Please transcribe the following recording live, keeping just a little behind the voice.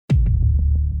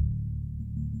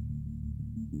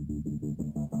Hey,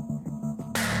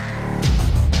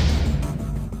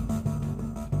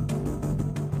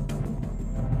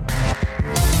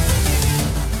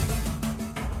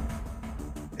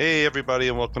 everybody,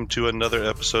 and welcome to another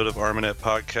episode of ARMAnet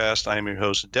Podcast. I am your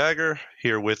host, Dagger,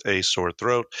 here with a sore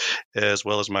throat, as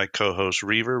well as my co-host,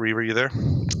 Reaver. Reaver, you there?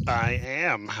 I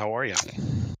am. How are you?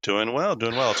 Doing well,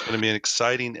 doing well. It's going to be an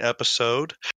exciting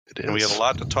episode, and we have a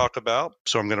lot to talk about,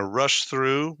 so I'm going to rush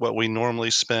through what we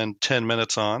normally spend 10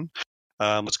 minutes on.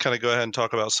 Let's kind of go ahead and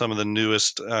talk about some of the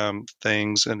newest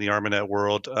things in the ARMAnet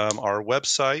world. Our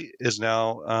website is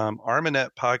now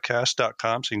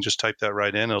armanetpodcast.com, so you can just type that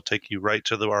right in. It'll take you right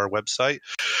to our website.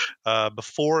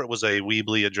 Before, it was a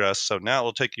Weebly address, so now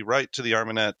it'll take you right to the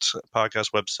ARMAnet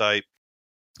podcast website.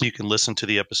 You can listen to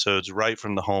the episodes right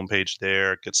from the homepage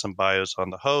there, get some bios on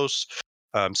the hosts,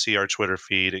 see our Twitter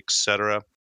feed, etc.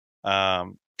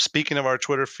 Speaking of our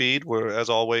Twitter feed, as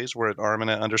always, we're at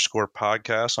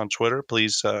ARMAnet_podcast on Twitter.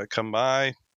 Please come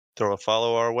by, throw a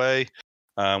follow our way.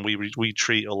 We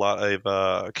treat a lot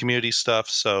of community stuff,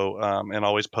 so and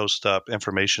always post up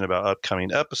information about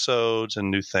upcoming episodes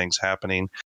and new things happening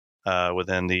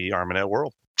within the ARMAnet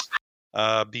world.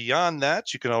 Beyond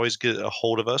that, you can always get a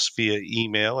hold of us via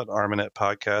email at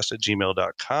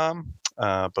armanetpodcast@gmail.com.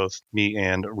 Both me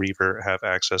and Reaver have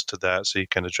access to that, so you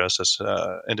can address us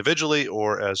individually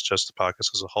or as just the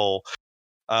podcast as a whole.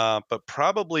 But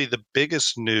probably the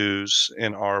biggest news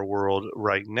in our world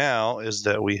right now is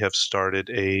that we have started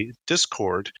a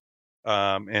Discord.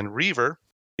 And Reaver,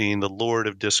 being the Lord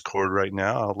of Discord right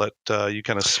now, I'll let you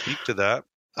kind of speak to that.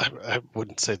 I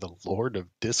wouldn't say the Lord of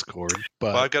Discord,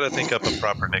 but Well, I've got to think up a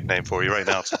proper nickname for you right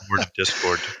now. It's the Lord of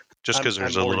Discord, just because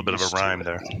there's a little bit of a rhyme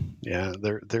there. Yeah,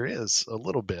 there is a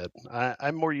little bit.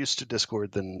 I'm more used to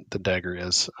Discord than Dagger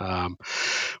is.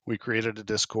 We created a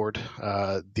Discord.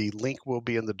 The link will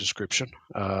be in the description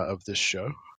of this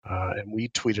show. And we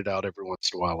tweet it out every once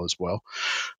in a while as well.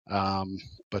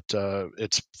 But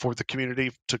it's for the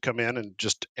community to come in and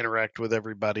just interact with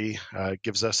everybody.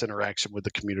 Gives us interaction with the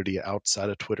community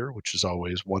outside of Twitter, which is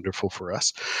always wonderful for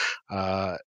us.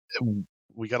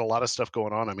 We got a lot of stuff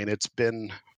going on. I mean, it's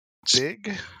been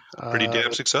big. Pretty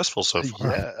damn successful so far.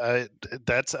 Yeah,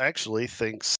 that's actually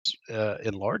thanks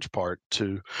in large part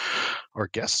to our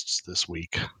guests this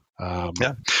week.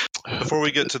 Yeah. Before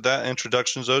we get to that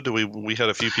introductions, though, we had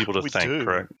a few people to thank,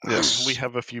 correct? Yes, we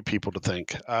have a few people to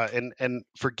thank, and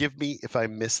forgive me if I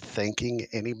miss thanking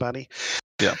anybody.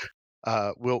 Yeah,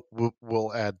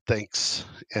 we'll add thanks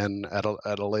and at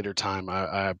a later time.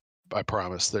 I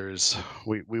promise.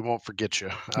 We won't forget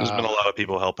you. There's been a lot of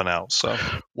people helping out. So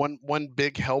one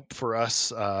big help for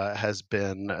us has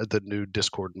been the new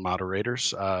Discord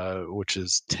moderators, which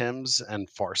is Tim's and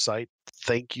Farsight.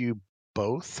 Thank you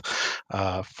both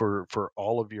for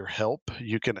all of your help.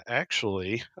 You can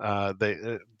actually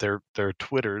their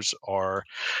Twitters are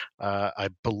I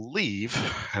believe,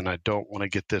 and I don't want to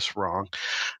get this wrong,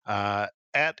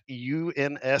 at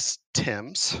UNS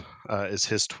Tims is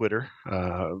his Twitter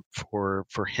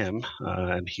for him,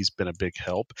 and he's been a big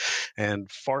help. And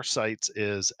Farsight's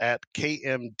is at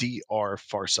KMDR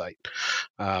Farsight,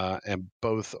 and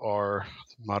both are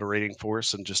moderating for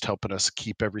us and just helping us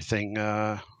keep everything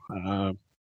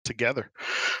together.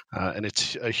 And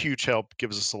it's a huge help,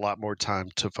 gives us a lot more time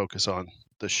to focus on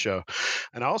the show.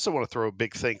 And I also want to throw a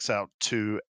big thanks out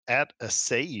to at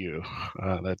Asayu,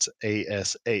 that's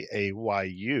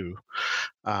ASAAYU.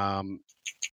 Out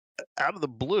of the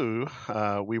blue,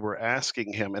 we were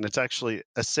asking him, and it's actually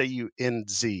Asayu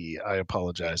NZ. I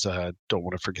apologize. I don't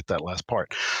want to forget that last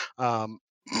part.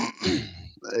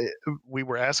 We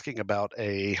were asking about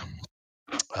a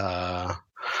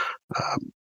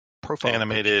profile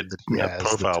animated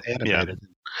profile. Animated. Yeah.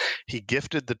 He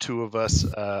gifted the two of us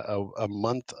a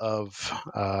month of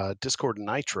Discord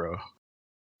Nitro.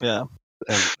 Yeah,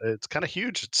 and it's kind of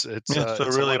huge. It's so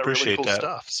it's really appreciate really cool that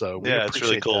stuff. So it's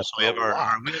really cool. So we have our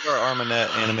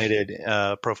ARMAnet animated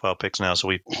profile pics now. So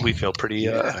we feel pretty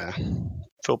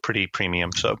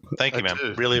premium. So thank you, man.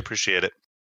 Really appreciate it.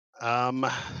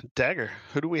 Dagger,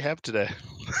 who do we have today?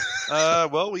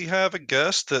 Well, we have a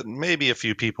guest that maybe a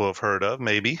few people have heard of.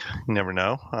 Maybe, you never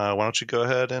know. Why don't you go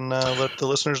ahead and let the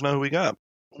listeners know who we got?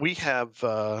 We have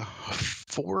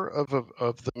 4 of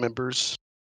the members.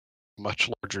 Much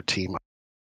larger team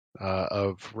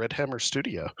of Red Hammer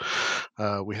Studio.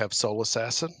 We have Soul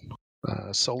Assassin.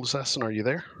 Soul Assassin, are you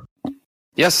there?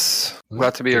 Yes,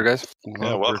 glad to be here, guys.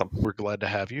 Yeah, welcome. We're glad to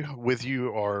have you. With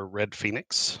you are Red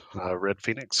Phoenix. Red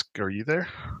Phoenix, are you there?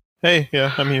 Hey,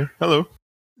 yeah, I'm here. Hello.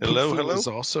 Hello. Is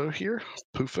also here.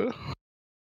 Pufu.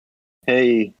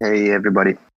 Hey,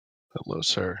 everybody. Hello,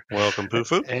 sir. Welcome,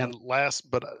 Pufu. And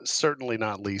last but certainly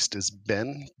not least is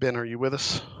Ben. Ben, are you with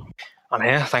us? I'm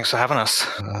here. Thanks for having us.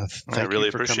 Thank really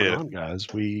you for appreciate coming it. on, guys.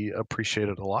 We appreciate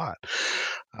it a lot.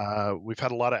 We've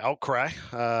had a lot of outcry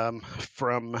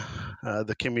from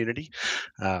the community.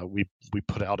 We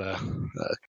put out a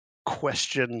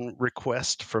question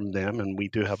request from them, and we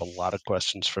do have a lot of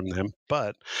questions from them.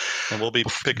 But And we'll be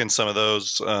picking some of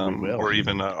those, will. or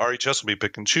even RHS will be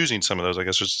choosing some of those, I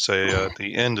guess I should say, at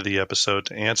the end of the episode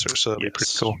to answer. So that'll be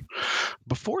pretty cool.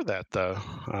 Before that, though,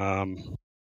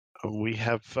 we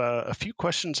have a few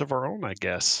questions of our own, I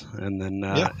guess, and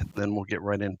then we'll get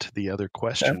right into the other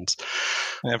questions.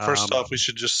 And first off, we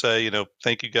should just say,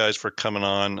 thank you guys for coming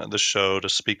on the show to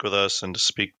speak with us and to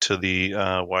speak to the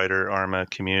wider ARMA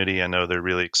community. I know they're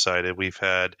really excited. We've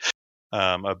had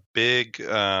a big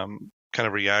kind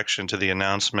of reaction to the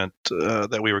announcement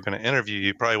that we were going to interview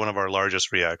you, probably one of our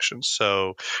largest reactions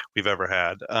we've ever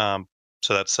had.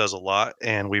 So that says a lot,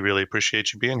 and we really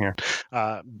appreciate you being here.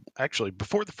 Actually,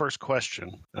 before the first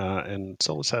question, and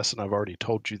Solas and I've already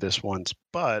told you this once,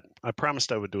 but I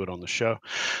promised I would do it on the show.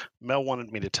 Mel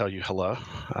wanted me to tell you hello.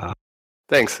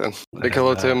 Thanks, and big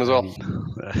hello to him as well.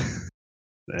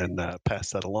 And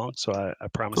pass that along, so I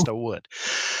promised I would.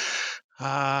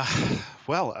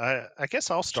 Well, I guess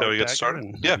I'll start. Shall we get started?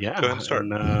 Yeah, go ahead and start.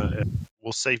 And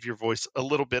we'll save your voice a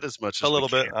little bit as much as a little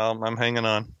we can. bit. I'm hanging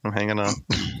on.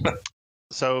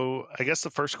 So I guess the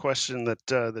first question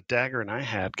that Dagger and I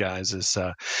had, guys, is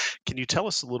can you tell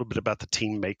us a little bit about the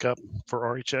team makeup for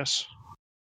RHS?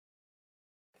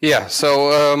 Yeah,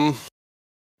 so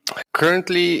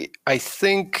currently I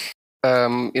think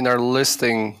in our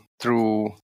listing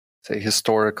through, say,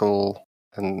 historical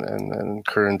and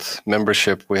current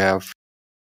membership, we have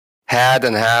had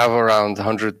and have around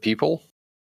 100 people.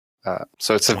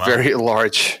 So it's a very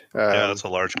large... yeah, that's a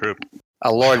large group.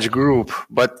 A large group,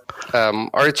 but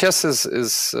RHS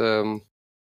is a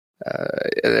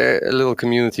little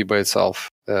community by itself,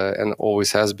 and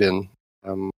always has been.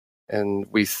 And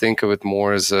we think of it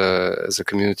more as a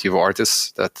community of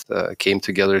artists that came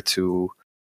together to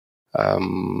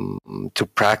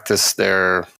practice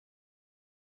their,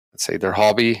 let's say, their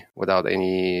hobby without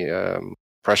any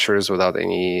pressures, without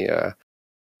any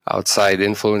outside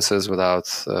influences, without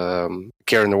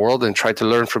care in the world, and try to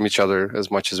learn from each other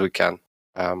as much as we can.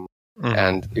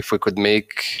 And if we could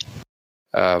make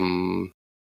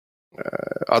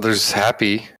others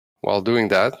happy while doing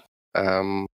that,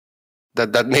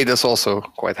 that made us also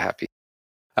quite happy.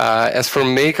 As for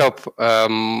makeup,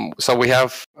 so we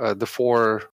have the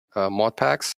 4 mod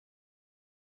packs.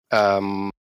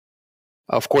 Of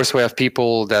course, we have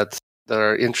people that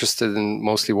are interested in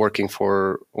mostly working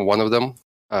for one of them.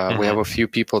 We have a few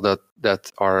people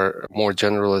that are more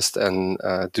generalist and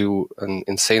do an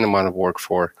insane amount of work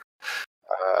for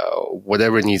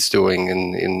whatever needs doing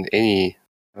in any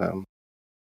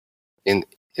in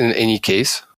any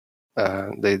case.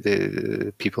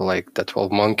 They people like that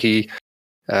 12 Monkey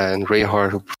and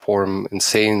Rayhard, who perform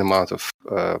insane amount of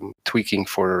tweaking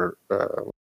for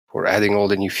adding all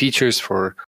the new features,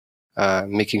 for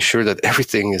making sure that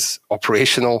everything is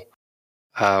operational.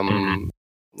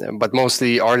 But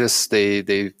mostly artists,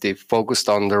 they focused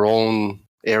on their own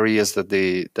areas that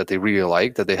they really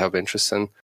like, that they have interest in,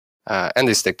 and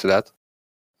they stick to that.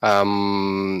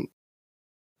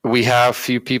 We have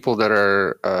few people that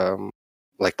are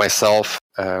like myself,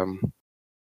 who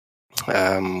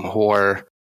are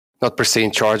not per se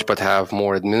in charge, but have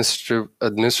more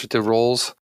administrative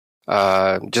roles,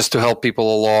 just to help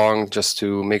people along, just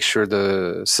to make sure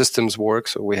the systems work.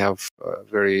 So we have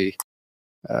very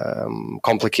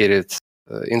complicated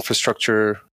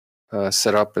infrastructure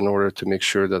set up in order to make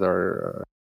sure that our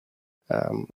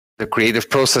the creative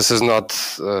process is not,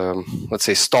 let's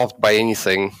say, stopped by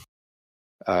anything,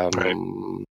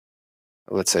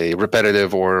 let's say,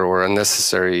 repetitive or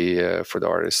unnecessary for the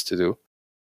artist to do.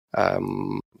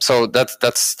 So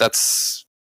that's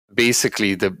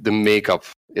basically the makeup.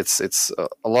 It's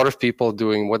a lot of people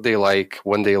doing what they like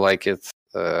when they like it,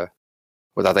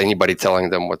 without anybody telling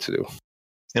them what to do.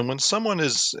 And when someone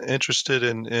is interested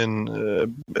in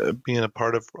being a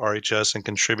part of RHS and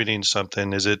contributing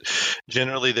something, is it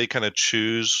generally they kind of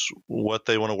choose what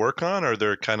they want to work on, or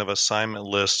there kind of assignment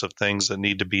list of things that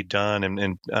need to be done,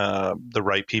 and the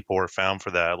right people are found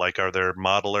for that? Like, are there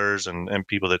modelers and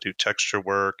people that do texture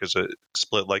work? Is it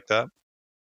split like that?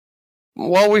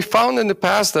 Well, we found in the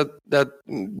past that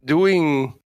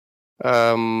doing,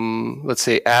 let's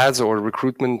say, ads or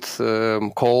recruitment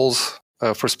calls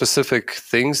for specific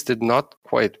things did not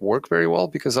quite work very well,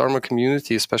 because ARMA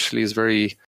community especially is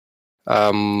very,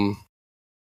 for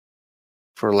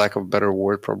for lack of a better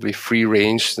word, probably free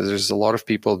range. There's a lot of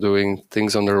people doing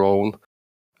things on their own.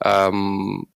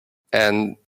 And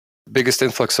the biggest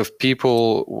influx of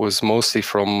people was mostly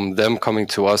from them coming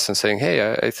to us and saying,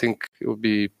 hey, I think it would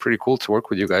be pretty cool to work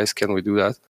with you guys. Can we do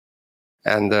that?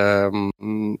 And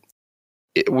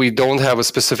we don't have a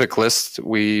specific list.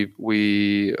 We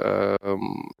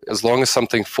as long as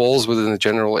something falls within the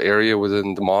general area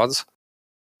within the mods,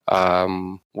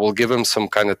 we'll give them some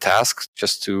kind of task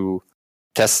just to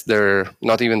test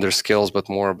not even their skills, but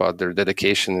more about their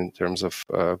dedication in terms of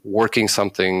working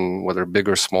something, whether big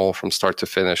or small, from start to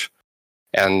finish,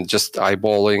 and just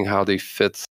eyeballing how they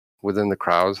fit within the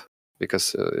crowd,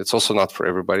 because it's also not for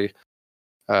everybody.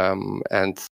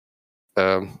 And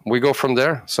we go from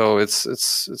there. So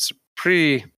it's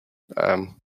pretty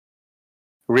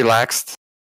relaxed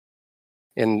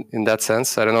in that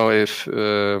sense. I don't know if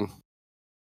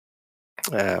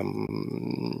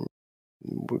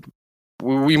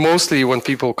we mostly, when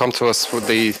people come to us,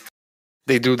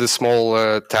 they do the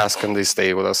small task and they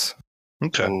stay with us.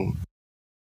 Okay, and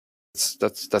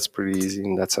that's pretty easy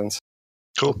in that sense.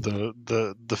 cool.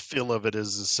 The feel of it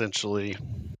is essentially,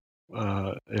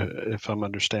 if I'm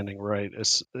understanding right,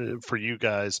 is for you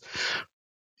guys,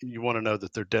 you want to know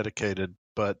that they're dedicated,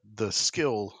 but the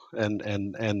skill and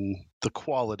the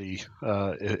quality,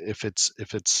 if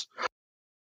it's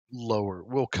lower,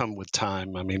 will come with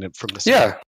time. I mean, from the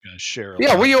Yeah. share.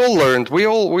 Yeah, we all learned. We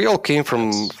all came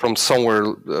from somewhere.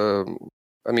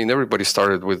 I mean, everybody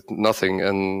started with nothing,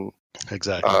 and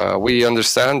exactly. we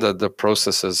understand that the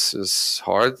process is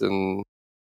hard and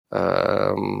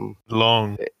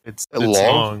Long. It's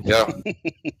long. Yeah,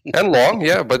 and long.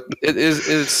 Yeah, but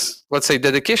it's let's say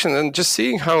dedication, and just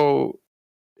seeing how,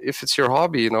 if it's your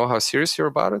hobby, how serious you're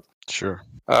about it. Sure.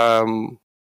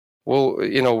 Well,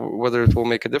 whether it will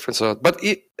make a difference or not. But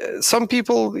some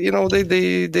people,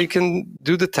 they can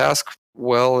do the task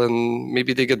well, and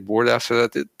maybe they get bored after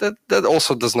that. That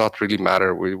also does not really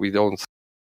matter. We don't.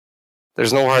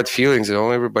 There's no hard feelings.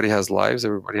 Everybody has lives.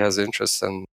 Everybody has interests,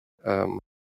 and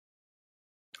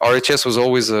RHS was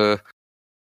always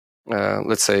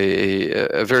let's say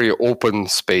a very open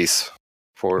space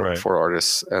for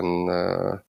artists,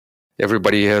 and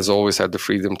everybody has always had the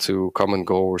freedom to come and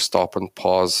go or stop and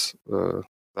pause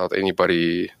without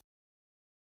anybody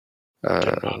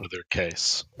getting onto their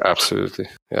case. Absolutely,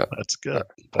 yeah. That's good.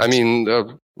 I mean,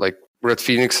 like Red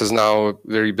Phoenix is now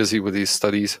very busy with these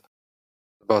studies,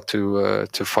 about to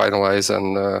finalize,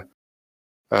 and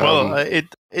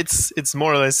it's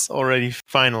more or less already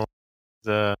final.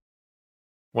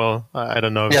 Well, I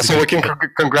don't know. Yeah, so we can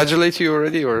congratulate you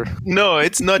already, or no?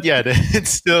 It's not yet.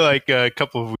 It's still like a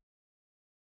couple of weeks.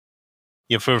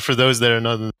 Yeah, for those that are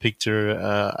not in the picture,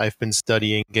 I've been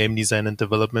studying game design and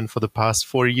development for the past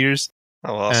 4 years.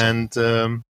 Oh, awesome.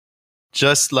 And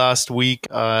just last week,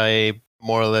 I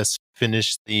more or less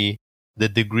finished the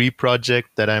degree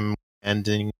project that I'm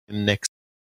ending next.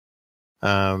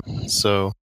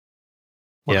 So,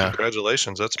 yeah.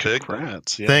 Congratulations. That's big.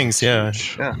 Congrats. Yeah, thanks. Yeah.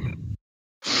 Yeah.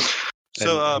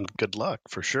 So, and good luck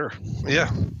for sure. Yeah.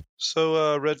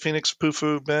 So, Red Phoenix,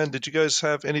 Pufu, Ben, did you guys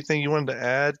have anything you wanted to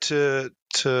add to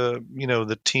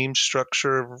the team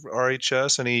structure of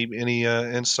RHS? Any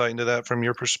insight into that from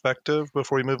your perspective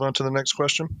before we move on to the next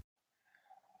question?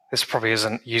 This probably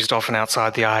isn't used often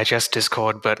outside the IHS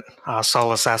Discord, but our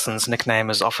Soul Assassin's nickname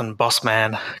is often Boss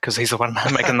Man because he's the one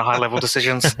making the high-level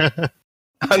decisions.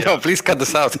 No, please cut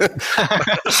this out.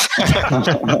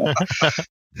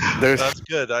 That's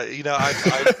good. I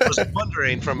was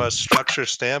wondering from a structure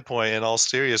standpoint, in all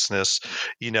seriousness,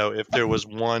 if there was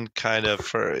one kind of,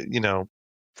 for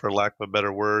lack of a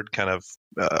better word, kind of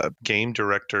game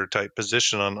director type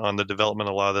position on the development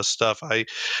of a lot of this stuff.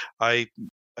 I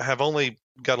have only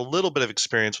got a little bit of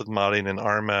experience with modding in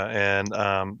Arma, and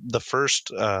the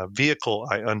first vehicle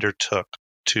I undertook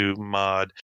to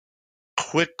mod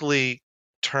quickly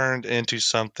turned into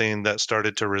something that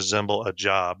started to resemble a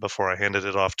job before I handed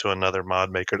it off to another mod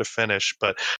maker to finish.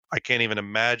 But I can't even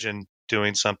imagine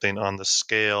doing something on the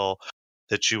scale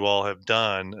that you all have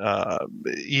done,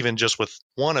 even just with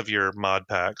one of your mod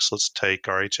packs. Let's take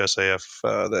RHSAF,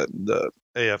 the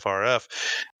AFRF.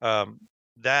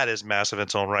 That is massive in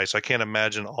its own right. So I can't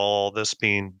imagine all this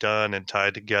being done and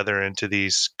tied together into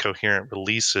these coherent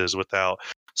releases without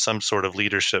some sort of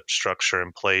leadership structure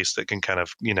in place that can kind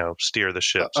of, steer the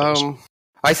ship.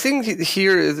 I think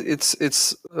here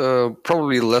it's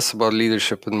probably less about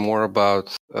leadership and more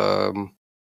about,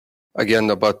 again,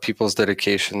 about people's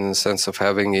dedication in the sense of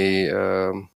having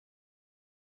a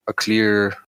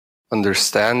clear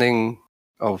understanding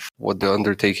of what the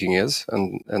undertaking is,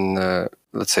 and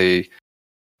let's say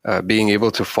being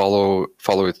able to follow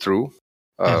it through.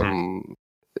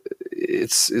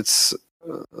 It's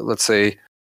let's say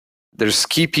there's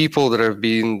key people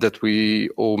that we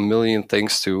owe a million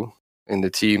thanks to in the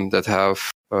team that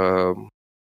have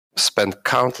spent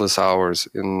countless hours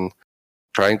in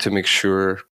trying to make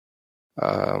sure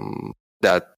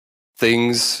that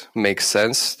things make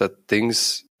sense, that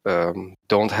things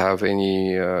don't have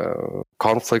any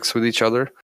conflicts with each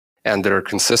other, and they're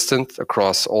consistent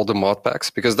across all the mod packs.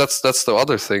 Because that's the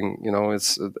other thing,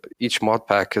 it's each mod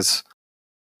pack is,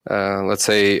 let's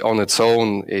say, on its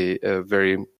own a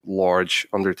very large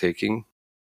undertaking,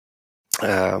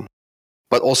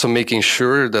 but also making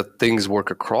sure that things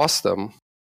work across them,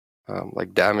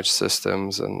 like damage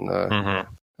systems and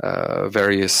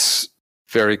various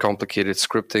very complicated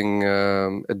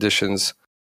scripting additions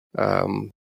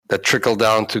that trickle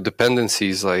down to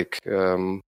dependencies like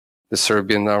the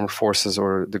Serbian armed forces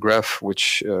or the Gref,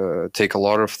 which take a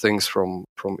lot of things from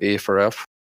A for F.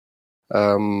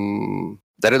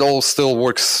 That it all still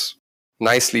works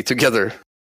nicely together,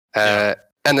 and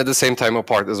at the same time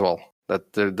apart as well.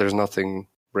 That there's nothing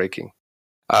breaking.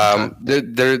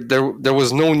 There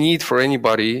was no need for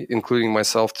anybody, including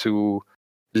myself, to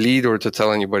lead or to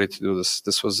tell anybody to do this.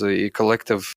 This was a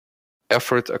collective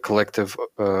effort, a collective,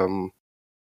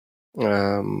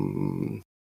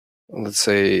 let's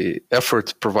say,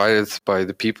 effort provided by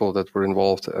the people that were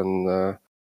involved, and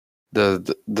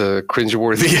the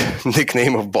cringeworthy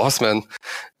nickname of Bossman,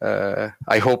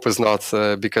 I hope is not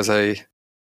because I,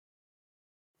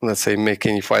 let's say, make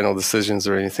any final decisions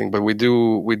or anything. But we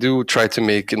do try to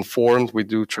make informed. We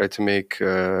do try to make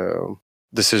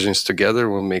decisions together.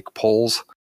 We'll make polls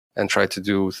and try to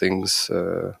do things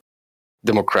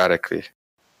democratically.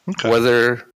 Okay.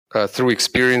 Whether through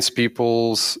experienced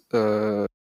people's,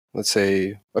 let's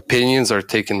say, opinions are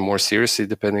taken more seriously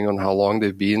depending on how long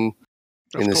they've been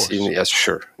in the scene. Yes,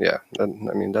 sure. Yeah. I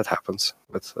mean, that happens.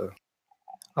 But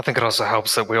I think it also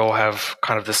helps that we all have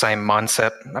kind of the same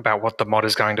mindset about what the mod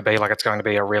is going to be. Like, it's going to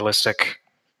be a realistic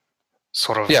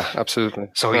sort of... Yeah,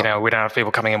 absolutely. So, we don't have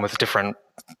people coming in with different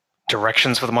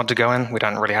directions for the mod to go in. We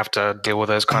don't really have to deal with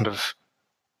those kind of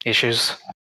issues.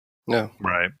 Yeah.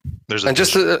 Right. And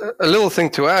just a little thing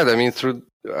to add. I mean,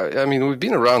 we've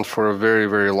been around for a very,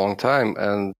 very long time,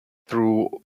 and through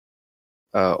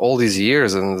all these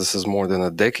years, and this is more than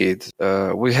a decade,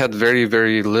 we had very,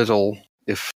 very little,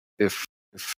 if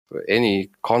any,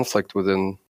 conflict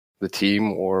within the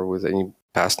team or with any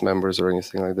past members or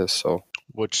anything like this. So,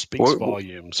 which speaks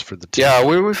volumes for the team. Yeah,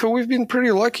 we've been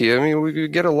pretty lucky. I mean, we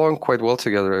get along quite well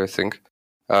together, I think.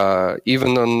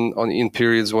 Even in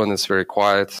periods when it's very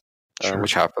quiet,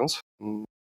 which happens.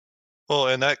 Well,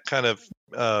 and that kind of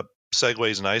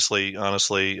segues nicely,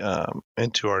 honestly,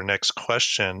 into our next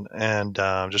question, and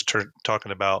just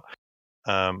talking about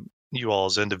you all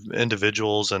as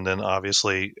individuals, and then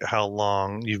obviously how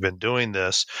long you've been doing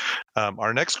this.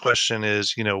 Our next question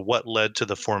is, what led to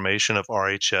the formation of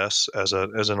RHS as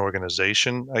an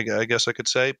organization? I guess I could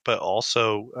say, but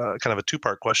also kind of a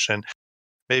two-part question.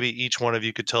 Maybe each one of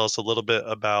you could tell us a little bit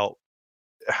about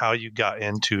how you got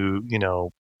into,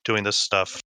 doing this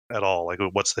stuff at all. Like,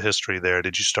 what's the history there?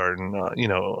 Did you start in,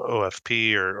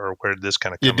 OFP, or where did this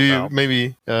kind of come about?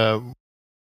 Maybe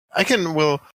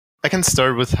I can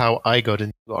start with how I got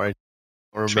into art,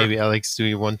 or maybe Alex, do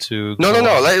you want to? No.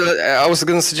 I was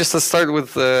going to suggest to start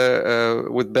with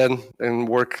Ben and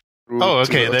work.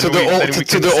 Okay. To the oldest,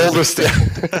 to the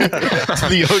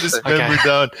oldest member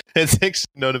down. It's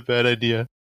actually not a bad idea.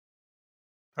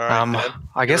 All right,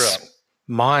 I guess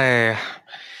my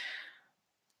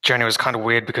journey was kind of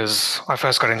weird because I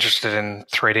first got interested in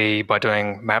 3D by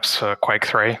doing maps for Quake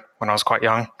 3 when I was quite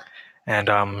young,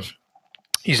 and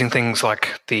using things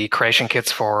like the creation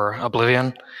kits for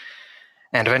Oblivion.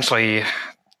 And eventually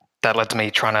that led to me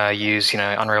trying to use,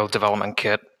 Unreal Development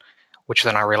Kit, which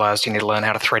then I realized you need to learn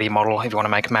how to 3D model if you want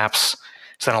to make maps.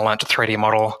 So then I learned to 3D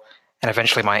model, and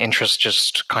eventually my interest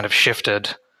just kind of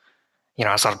shifted.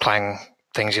 I started playing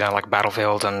things, like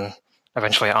Battlefield and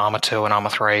eventually Arma 2 and Arma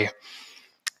 3.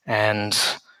 And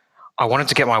I wanted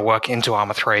to get my work into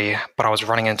Arma 3, but I was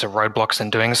running into roadblocks in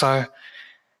doing so.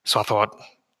 So I thought,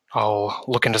 I'll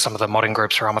look into some of the modding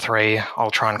groups for Arma 3.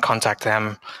 I'll try and contact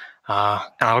them.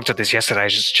 And I looked at this yesterday,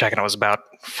 just checking. It was about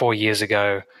 4 years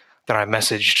ago that I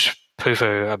messaged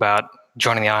Pufu about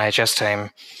joining the IHS team.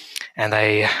 And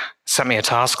they sent me a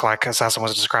task like Assassin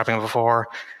was describing before,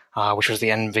 which was the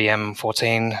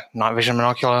NVM14 night vision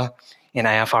monocular in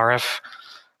AFRF.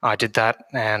 I did that,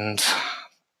 and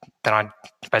then I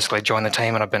basically joined the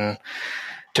team, and I've been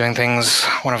doing things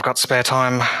when I've got spare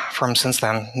time from since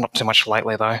then. Not too much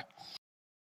lately, though.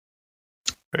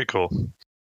 Very cool.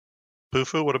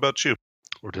 Pufu, what about you?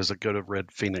 Or does it go to Red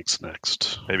Phoenix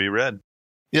next? Maybe red.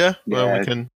 Yeah, well, Yeah. we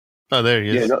can. Oh, there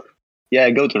he is. Go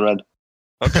to red.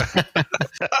 Okay.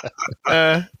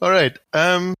 All right.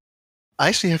 I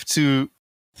actually have to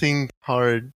think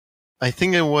hard. I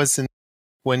think it was in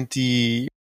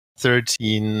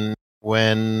 2013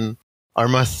 when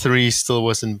Arma 3 still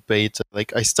was in beta.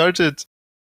 Like I started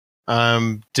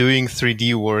doing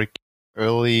 3D work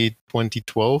early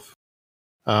 2012.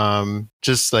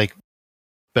 Just like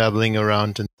babbling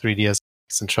around in 3ds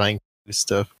and trying to do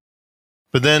stuff.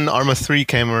 But then Arma 3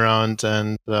 came around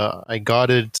and I got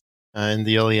it in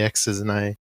the early access and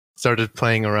I started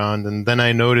playing around. And then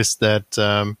I noticed that,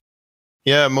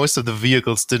 most of the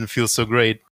vehicles didn't feel so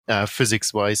great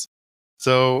physics-wise.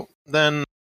 So then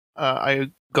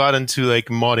I got into like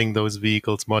modding those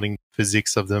vehicles, modding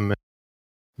physics of them.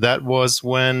 That was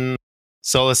when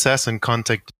Soul Assassin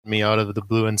contacted me out of the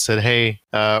blue and said, "Hey,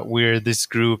 we're this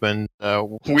group, and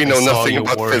We know I saw nothing your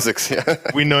about work. physics. Yeah.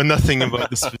 We know nothing about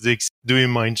this physics. Do you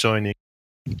mind joining?"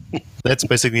 That's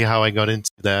basically how I got into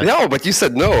that. No, but you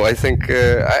said no. I think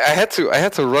I had to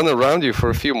run around you for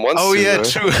a few months. Oh yeah,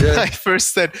 true. Yeah. I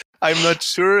first said I'm not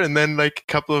sure, and then like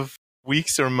a couple of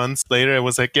weeks or months later, I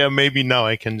was like, "Yeah, maybe now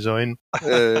I can join."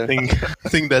 I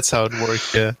think that's how it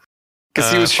worked. Yeah,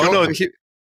 because he was showing. no,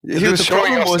 He was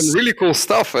showing problem us some really cool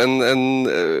stuff, and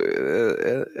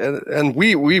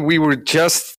we were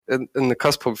just in the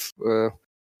cusp of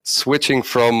switching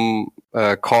from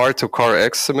car to car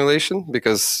X simulation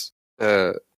because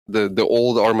the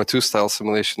old Arma 2 style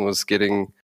simulation was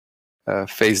getting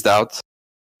phased out,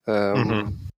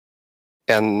 and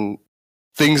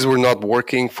things were not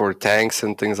working for tanks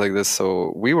and things like this.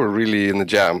 So we were really in the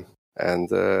jam, and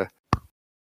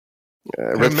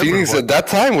Red Phoenix at that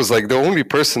time was like the only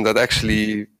person that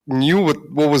actually knew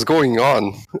what was going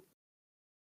on.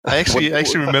 I actually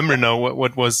remember now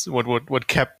what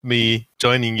kept me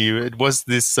joining you. It was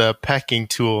this packing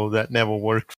tool that never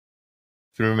worked.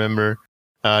 If you remember,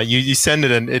 you sent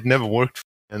it and it never worked.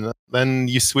 And then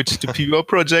you switched to PBO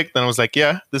project, and I was like,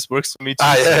 "Yeah, this works for me too."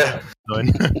 Yeah.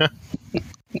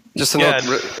 Just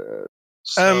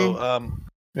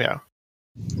Yeah.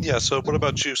 Yeah. So what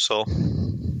about you, Sol?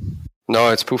 No,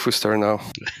 it's Pufu's turn now.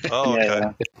 Oh,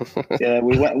 okay. Yeah,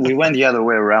 we went the other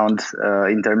way around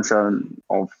in terms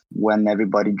of when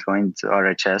everybody joined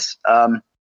RHS.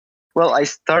 Well, I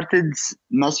started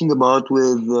messing about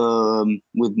with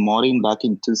modding back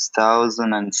in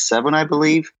 2007, I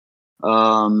believe.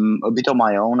 A bit on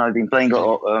my own. I've been playing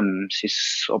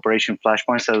since Operation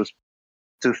Flashpoint, so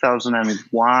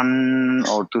 2001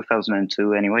 or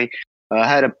 2002 anyway. I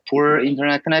had a poor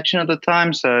internet connection at the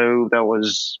time, so there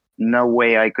was no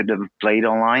way I could have played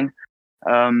online.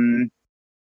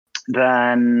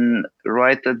 Then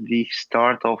right at the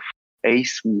start of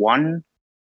Ace 1,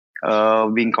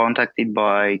 being contacted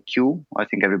by Q. I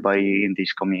think everybody in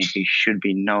this community should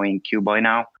be knowing Q by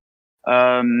now,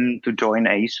 to join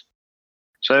Ace.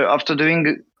 So after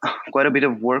doing quite a bit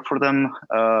of work for them,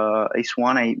 Ace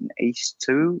 1 and Ace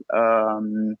 2,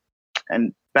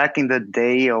 and back in the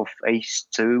day of Ace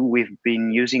 2, we've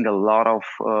been using a lot of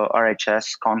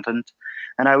RHS content.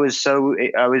 And I was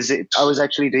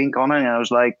actually doing content, and I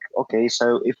was like, okay,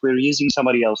 so if we're using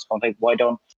somebody else's content, why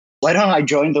don't I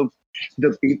join the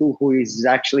people who is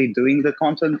actually doing the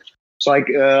content? So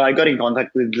I got in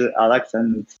contact with Alex,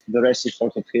 and the rest is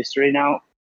sort of history now.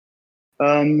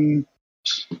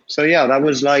 So yeah, that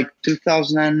was like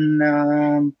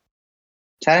 2010.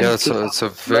 Yeah, it's a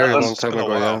very long time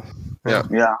ago.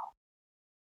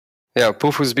 Yeah,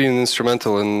 Pufu's been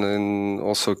instrumental in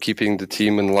also keeping the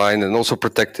team in line and also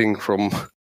protecting from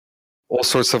all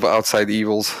sorts of outside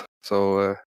evils.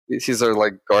 So he's our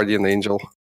like guardian angel.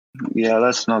 Yeah,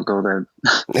 let's not go there.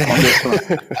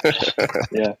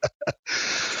 Yeah.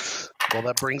 Well,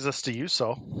 that brings us to you,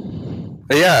 Sol.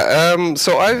 Yeah,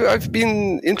 so I've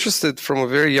been interested from a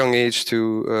very young age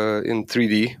in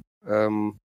 3D.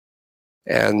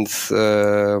 And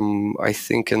I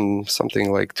think in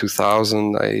something like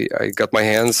 2000, I got my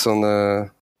hands on a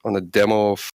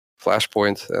demo of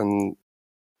Flashpoint, and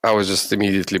I was just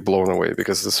immediately blown away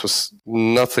because this was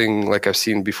nothing like I've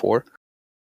seen before.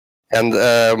 And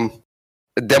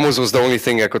demos was the only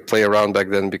thing I could play around back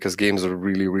then because games are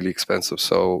really, really expensive.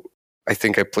 So I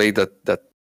think I played that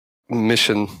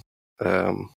mission.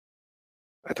 I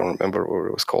don't remember what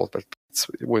it was called, but it's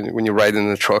when you ride in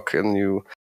a truck and you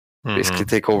basically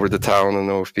take over the town in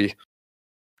OFP.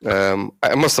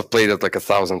 I must have played it like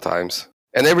 1,000 times,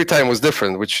 and every time was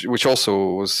different, which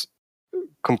also was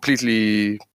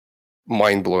completely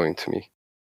mind blowing to me.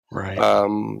 Right.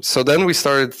 So then we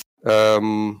started.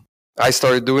 I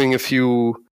started doing a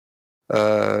few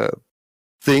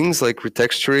things like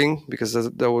retexturing, because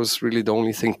that was really the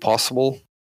only thing possible.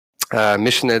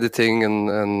 Mission editing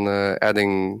and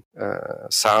adding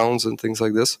sounds and things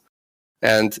like this.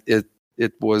 And it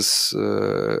was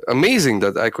amazing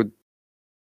that I could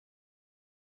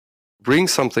bring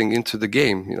something into the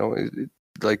game.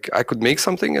 Like I could make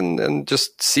something and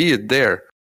just see it there.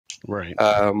 Right.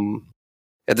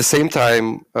 At the same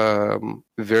time,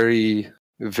 very,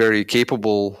 very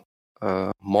capable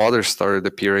modders started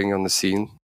appearing on the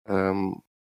scene, who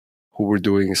were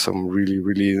doing some really,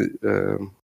 really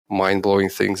mind-blowing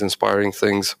things, inspiring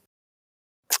things.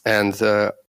 And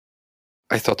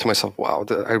I thought to myself, wow,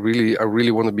 I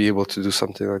really want to be able to do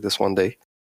something like this one day.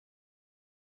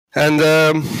 And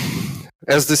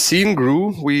as the scene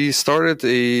grew, we started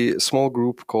a small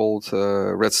group called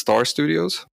Red Star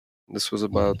Studios. This was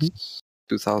about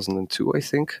 2002, I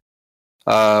think,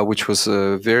 which was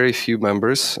very few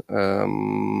members.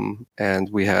 And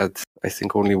we had, I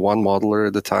think, only one modeler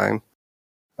at the time,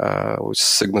 which is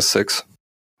Sigma 6.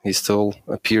 He still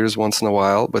appears once in a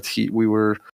while, but we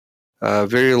were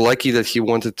very lucky that he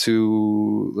wanted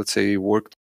to, let's say,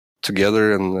 work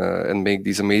together and make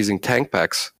these amazing tank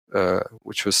packs,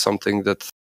 which was something that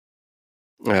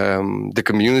the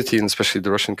community, and especially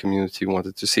the Russian community,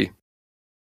 wanted to see.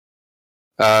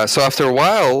 So after a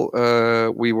while,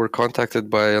 we were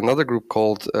contacted by another group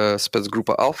called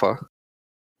Spetsgruppe Alpha,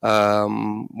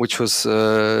 which was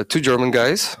two German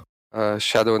guys,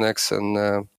 Shadow and X,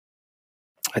 and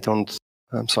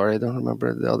I'm sorry, I don't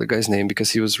remember the other guy's name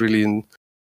because he was really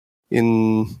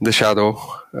in the shadow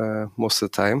most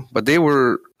of the time. But they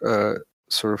were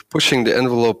sort of pushing the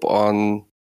envelope on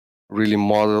really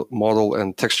model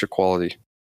and texture quality,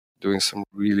 doing some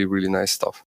really, really nice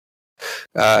stuff.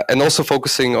 And also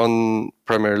focusing on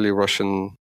primarily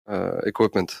Russian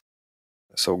equipment,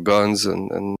 so guns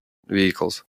and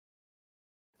vehicles.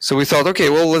 So we thought, okay,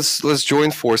 well, let's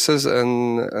join forces.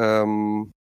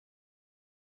 And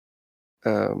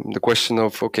the question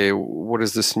of, okay, what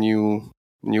is this new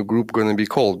group going to be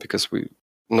called? Because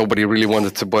nobody really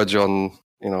wanted to budge on,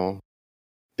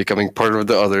 becoming part of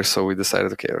the other. So we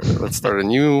decided, okay, let's start a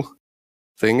new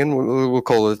thing, and we'll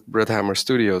call it Red Hammer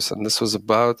Studios. And this was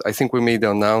about, I think we made the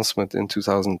announcement in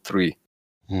 2003.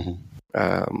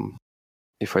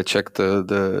 If I check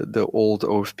the old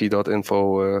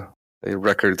OFP.info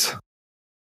records.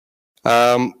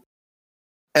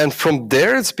 And from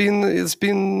there, it's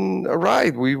been a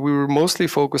ride. We were mostly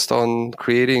focused on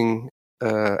creating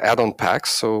add-on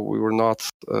packs, so we were not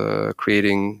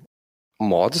creating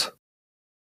mods.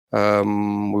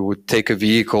 We would take a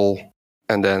vehicle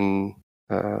and then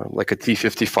like a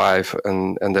T55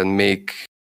 and then make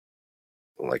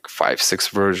like 5-6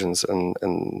 versions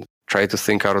and try to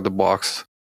think out of the box,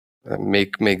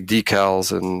 make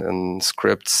decals and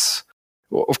scripts.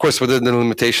 Of course, within the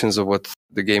limitations of what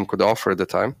the game could offer at the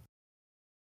time.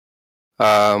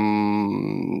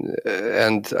 And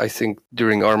I think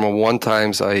during Arma 1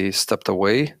 times I stepped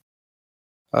away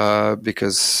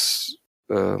because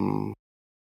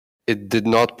it did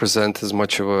not present as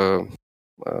much of a,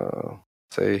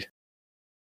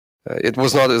 it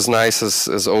was not as nice as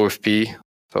OFP.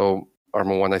 So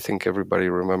Arma 1, I think everybody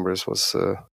remembers, was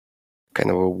kind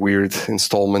of a weird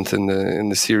installment in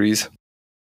the series.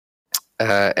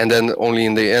 And then only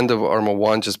in the end of Arma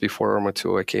 1, just before Arma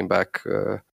 2, I came back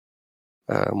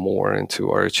more into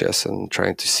RHS and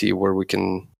trying to see where we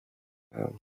can,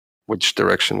 which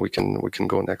direction we can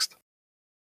go next.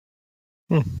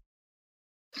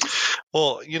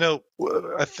 Well,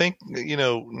 I think,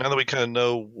 now that we kind of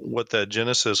know what that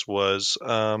genesis was,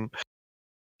 our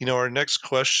next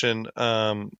question,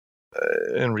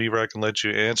 and Reaver, I can let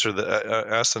you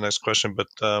ask the next question. But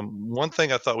one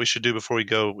thing I thought we should do before we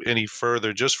go any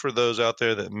further, just for those out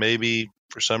there that maybe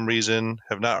for some reason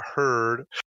have not heard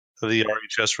of the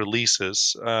RHS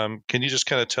releases, can you just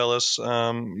kind of tell us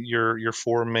your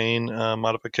 4 main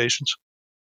modifications?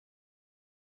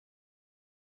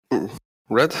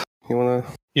 Red, you want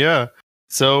to? Yeah.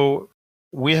 So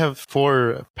we have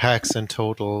 4 packs in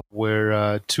total,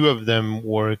 where 2 of them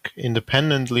work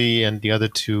independently and the other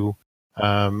 2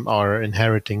 are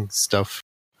inheriting stuff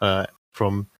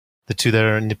from the 2 that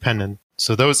are independent.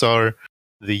 So those are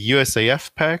the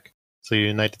USAF pack, so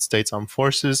United States Armed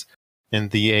Forces,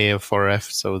 and the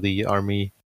AFRF, so the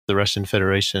Army, the Russian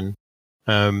Federation.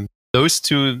 Those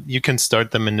 2, you can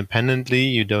start them independently.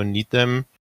 You don't need them.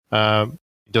 You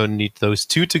don't need those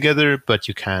 2 together, but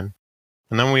you can.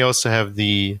 And then we also have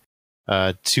the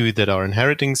 2 that are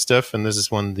inheriting stuff, and this is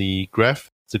one, the GREF,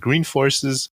 the Green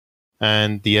Forces,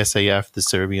 and the SAF, the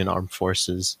Serbian Armed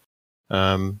Forces.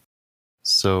 So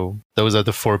So those are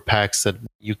the 4 packs that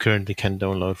you currently can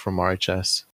download from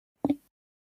RHS.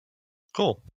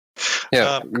 Cool.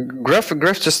 Yeah, Graph.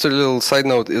 Just a little side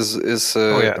note is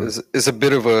a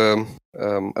bit of a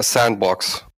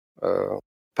sandbox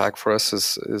pack for us.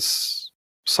 Is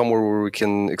somewhere where we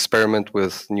can experiment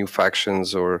with new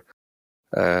factions or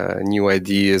new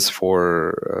ideas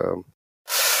for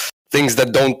things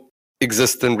that don't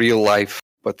exist in real life.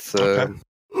 But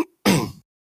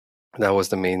that was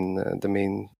the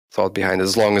main thought behind it,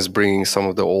 as long as bringing some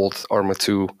of the old Arma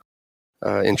 2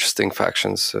 interesting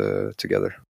factions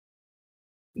together.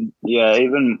 Yeah,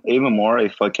 even more,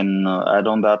 if I can add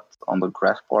on that on the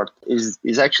graph part, is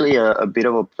actually a bit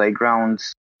of a playground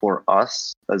for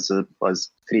us as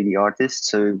 3D artists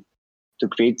to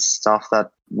create stuff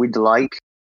that we'd like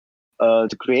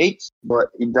to create, but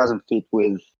it doesn't fit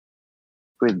with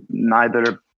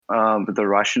neither the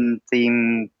Russian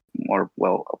theme or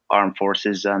armed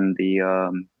forces and the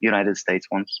United States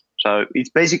ones. So it's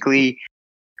basically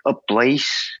a place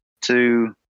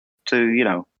to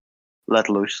let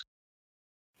loose.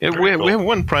 Yeah, we have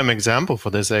one prime example for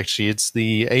this, actually. It's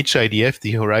the HIDF,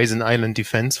 the Horizon Island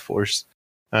Defense Force.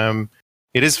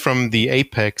 It is from the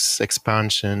Apex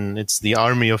expansion. It's the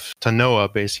army of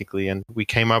Tanoa, basically. And we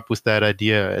came up with that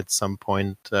idea at some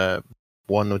point 1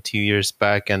 or 2 years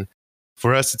back. And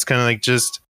for us, it's kind of like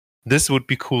this would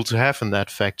be cool to have in that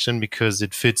faction because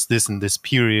it fits this in this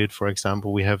period. For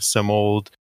example, we have some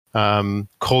old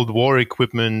Cold War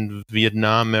equipment,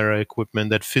 Vietnam era equipment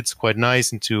that fits quite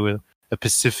nice into a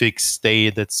Pacific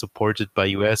state that's supported by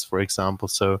US, for example.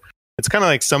 So it's kind of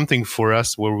like something for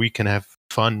us where we can have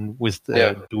fun with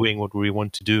doing what we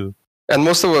want to do. And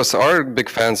most of us are big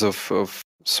fans of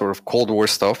sort of Cold War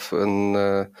stuff,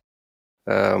 and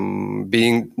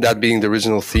being the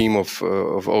original theme of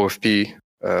OFP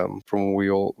from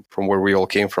where we all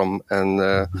came from,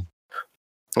 and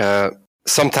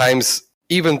sometimes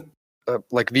even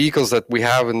like vehicles that we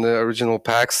have in the original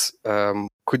packs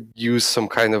could use some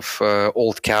kind of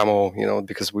old camo,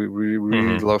 because we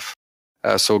really love.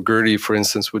 So Gertie, for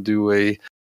instance, would do a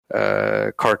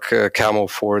Kark camo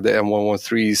for the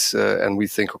M113s, and we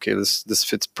think, okay, this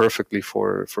fits perfectly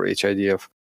for HIDF.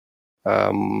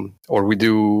 Or we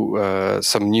do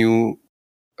some new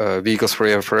vehicles for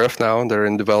AFRF now. They're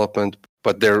in development,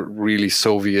 but they're really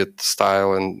Soviet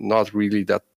style and not really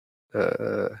that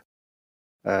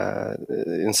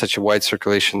in such a wide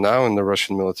circulation now in the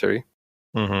Russian military.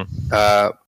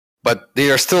 But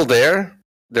they are still there.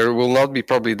 There will not be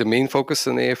probably the main focus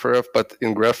in AFRF, but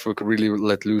in Graph we could really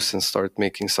let loose and start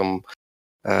making some,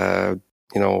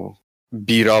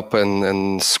 beat up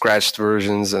and scratched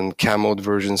versions and camoed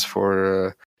versions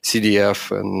for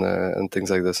CDF and things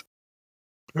like this.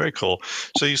 Very cool.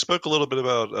 So you spoke a little bit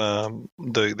about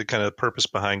the kind of purpose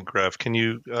behind Graph. Can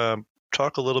you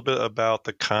talk a little bit about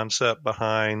the concept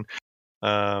behind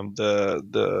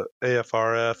the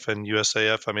AFRF and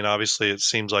USAF? I mean, obviously, it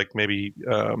seems like maybe,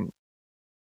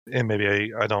 and maybe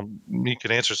you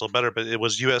can answer this a little better, but it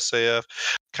was USAF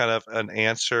kind of an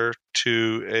answer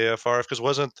to AFRF, because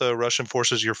wasn't the Russian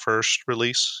forces your first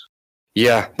release?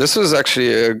 Yeah, this was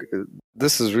actually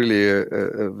this is really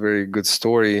a very good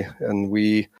story, and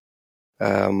we,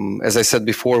 as I said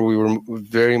before, we were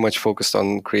very much focused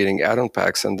on creating add-on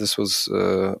packs, and this was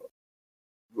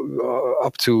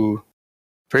up to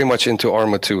very much into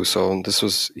Arma 2. So this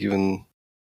was even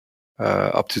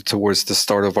up to towards the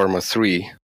start of Arma 3.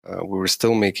 We were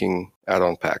still making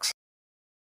add-on packs,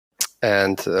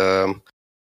 and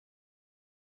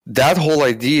that whole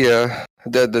idea.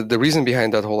 The reason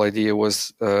behind that whole idea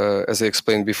was, as I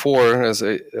explained before, as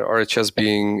RHS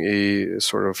being a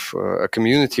sort of a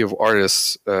community of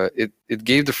artists, it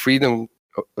gave the freedom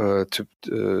to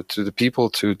the people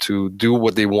to do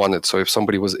what they wanted. So if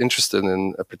somebody was interested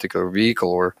in a particular vehicle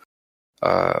or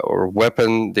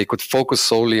weapon, they could focus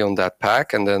solely on that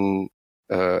pack, and then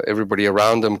everybody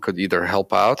around them could either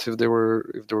help out if they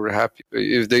were happy,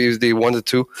 if they wanted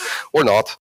to, or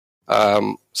not.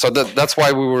 So that's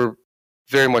why we were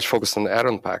very much focused on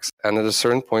add-on packs. And at a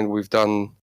certain point, we've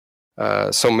done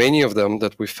so many of them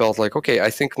that we felt like, okay, I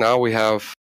think now we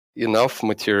have enough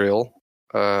material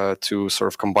to sort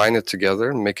of combine it together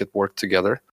and make it work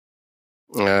together.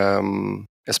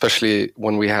 Especially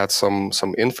when we had some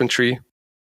infantry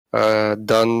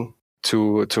done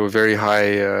to a very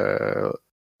high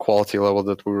quality level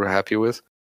that we were happy with,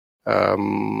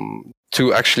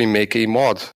 to actually make a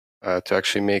mod, to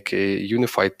actually make a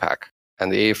unified pack.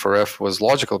 And the AFRF was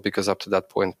logical because up to that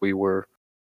point we were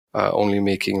only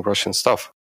making Russian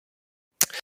stuff.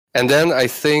 And then I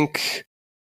think,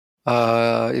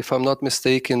 if I'm not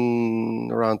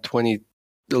mistaken, around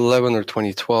 2011 or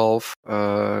 2012,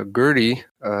 Gertie,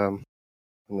 and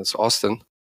it's Austin,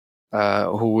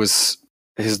 who was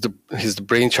he's the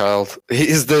brainchild.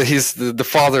 He's the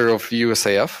father of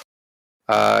USAF.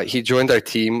 He joined our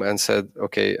team and said,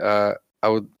 "Okay, I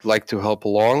would like to help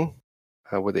along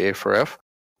with the A4F,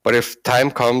 but if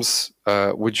time comes,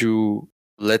 would you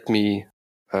let me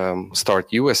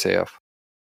start USAF?"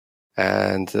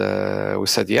 And we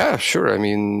said, "Yeah, sure. I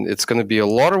mean, it's going to be a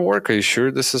lot of work. Are you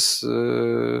sure this is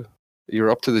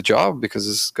you're up to the job? Because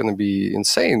it's going to be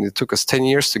insane. It took us 10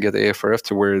 years to get the A4F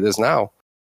to where it is now."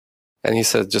 And he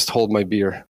said, "Just hold my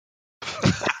beer."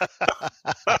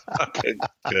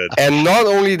 Good. And not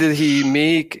only did he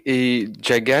make a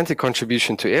gigantic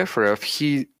contribution to A4F,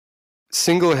 he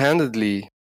single-handedly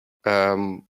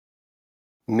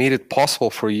made it possible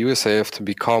for USAF to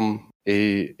become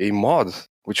a mod,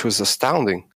 which was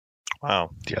astounding.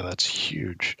 Wow. Yeah, that's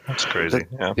huge. That's crazy.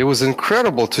 Yeah. It was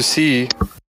incredible to see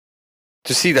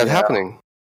that happening.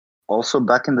 Also,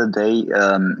 back in the day,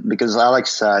 because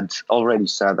Alex already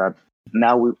said that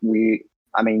now we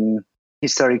I mean,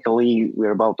 historically,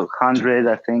 we're about 100.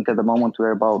 I think at the moment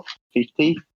we're about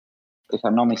 50, if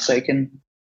I'm not mistaken,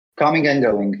 coming and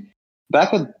going.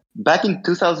 Back in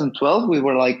 2012, we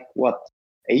were like, what,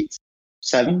 8,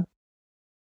 7?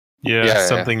 Yeah,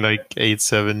 something like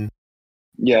 8-7.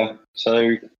 Yeah,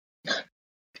 so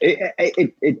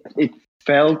it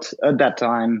felt at that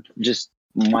time just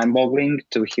mind-boggling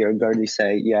to hear Gertie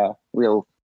say, "Yeah,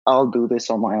 I'll do this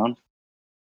on my own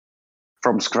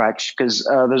from scratch," because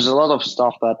there's a lot of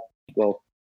stuff that, well,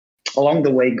 along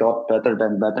the way got better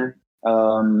than better,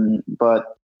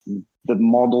 but the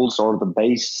models or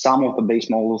some of the base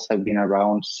models have been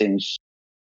around since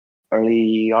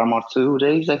early Arma 2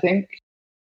 days, I think,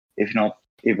 if not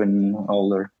even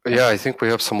older. Yeah, I think we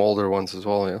have some older ones as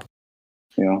well.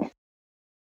 Yeah.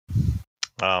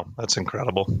 Wow, that's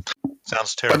incredible.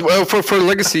 Sounds terrible. But well, for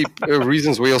legacy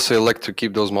reasons, we also elect to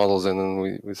keep those models in, and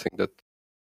we think that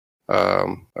I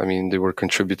mean, they were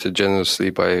contributed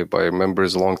generously by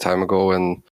members a long time ago,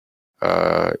 and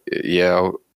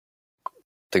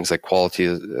things like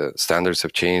quality standards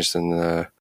have changed, and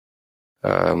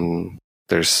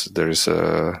there's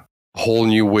a whole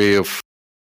new way of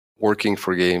working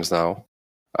for games now.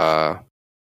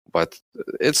 But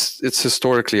it's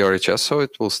historically RHS, so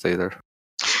it will stay there.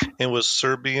 And was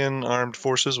Serbian Armed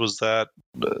Forces, was that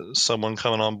someone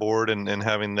coming on board and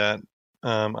having that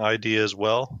idea as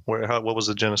well? What was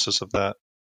the genesis of that?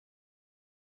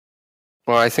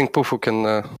 Well, I think Pufu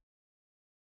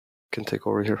can take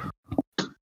over here.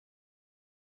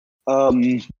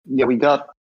 Yeah, we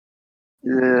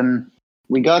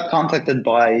got contacted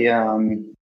by a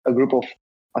group of,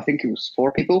 I think it was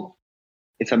 4 people,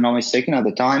 if I'm not mistaken, at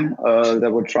the time,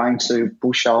 that were trying to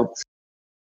push out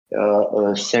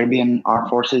Serbian armed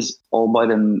forces all by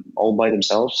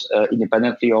themselves,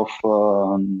 independently of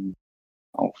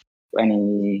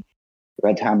any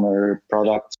Red Hammer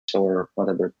products or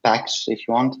whatever packs, if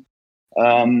you want.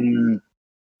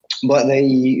 But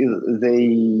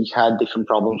they had different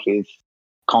problems with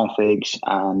configs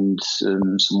and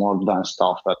some more advanced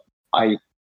stuff that I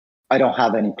don't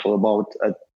have any clue about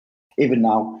even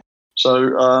now.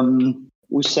 So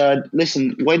we said,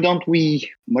 listen, why don't we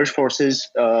merge forces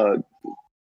and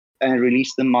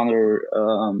release them under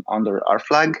our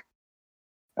flag?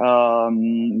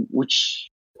 Which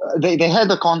they had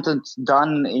the content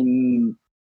done in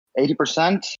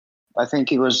 80%. I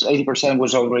think it was 80%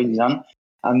 was already done.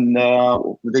 And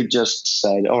they just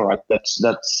said, all right, that's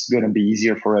going to be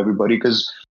easier for everybody,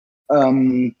 because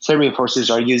Serbian forces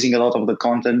are using a lot of the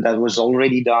content that was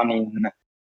already done in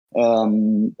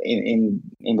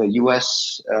the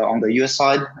US, on the US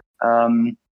side.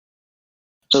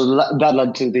 So that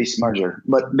led to this merger.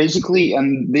 But basically,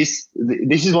 and this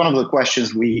is one of the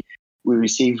questions we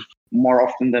receive more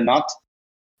often than not.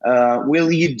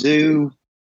 Will you do,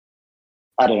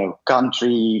 I don't know,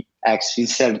 country X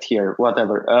inserted here,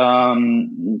 whatever?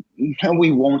 No,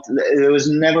 we won't. There was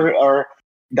never our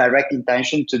direct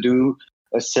intention to do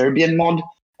a Serbian mod.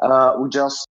 We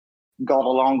just got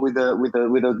along with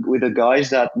the guys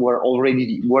that were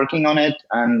already working on it,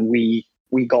 and we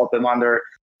got them under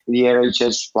the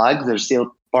RHS flag. They're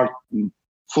still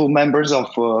full members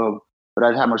of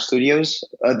Red Hammer Studios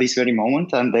at this very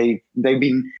moment, and they've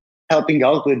been helping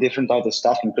out with different other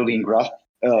stuff, including Graph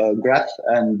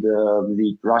and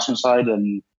the Russian side.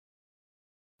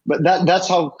 But that's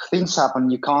how things happen.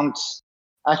 You can't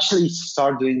actually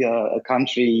start doing a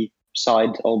country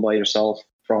side all by yourself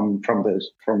from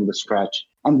the scratch,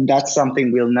 and that's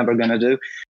something we're never gonna do.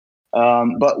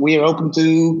 But we are open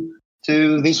to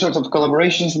these sorts of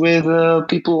collaborations with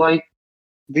people like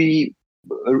the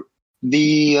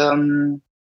the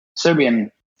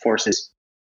Serbian forces.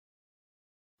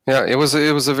 Yeah, it was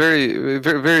a very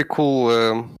very very cool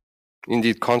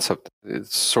indeed concept.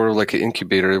 It's sort of like an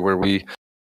incubator where we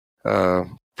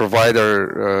provide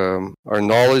our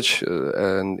knowledge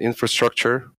and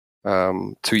infrastructure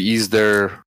to ease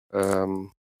their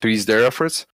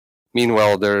efforts.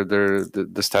 Meanwhile,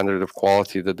 the standard of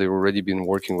quality that they've already been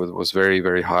working with was very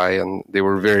very high, and they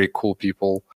were very cool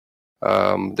people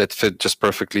that fit just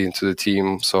perfectly into the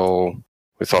team. So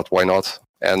we thought, why not?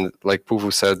 And like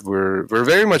Puvu said, we're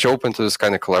very much open to this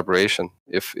kind of collaboration.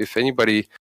 If anybody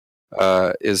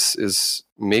is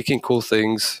making cool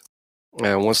things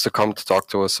and wants to come to talk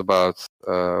to us about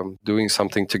doing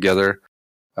something together,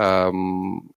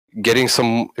 getting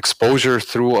some exposure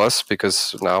through us,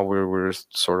 because now we're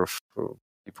sort of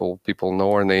people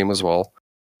know our name as well,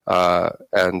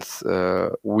 and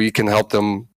we can help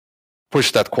them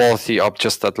push that quality up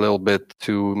just that little bit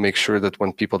to make sure that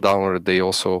when people download it, they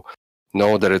also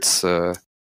know that it's an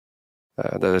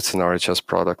RHS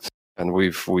product, and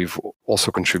we've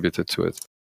also contributed to it.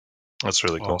 That's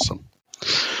really cool. Awesome.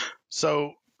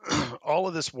 So, all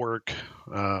of this work,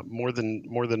 more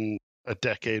than a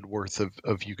decade worth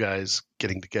of you guys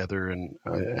getting together, and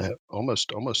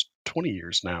almost 20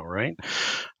 years now, right?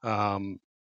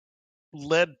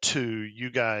 Led to you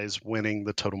guys winning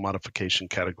the total modification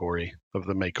category of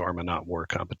the Make ARMAnet War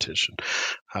competition.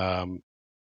 Can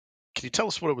you tell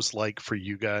us what it was like for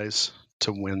you guys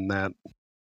to win that?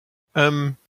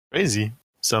 Crazy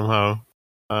somehow.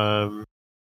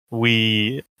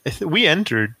 We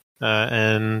entered,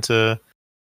 and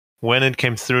when it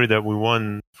came through that we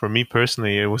won, for me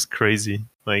personally, it was crazy.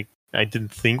 Like, I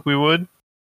didn't think we would,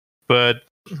 but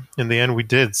in the end we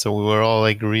did. So we were all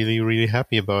like really, really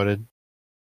happy about it.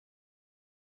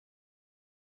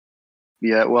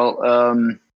 Yeah, well,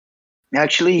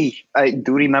 actually, I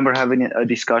do remember having a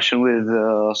discussion with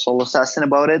Soul Assassin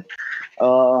about it.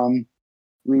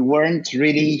 We weren't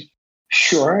really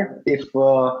sure if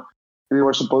we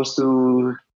were supposed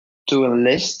to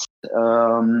enlist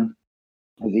the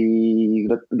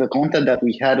content that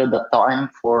we had at that time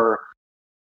for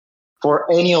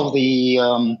any of the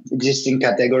existing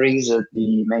categories at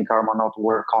the Make ARMAnet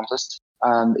War contest.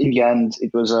 And in the end,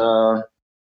 it was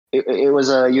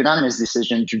a unanimous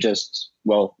decision to just,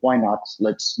 well, why not?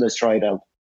 Let's try it out.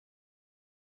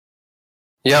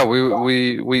 Yeah,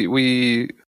 we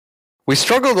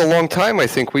struggled a long time. I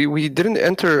think we didn't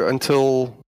enter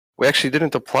until we actually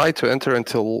didn't apply to enter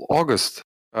until August.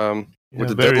 With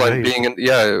the deadline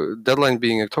deadline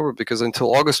being October, because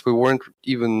until August we weren't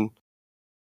even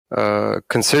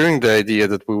considering the idea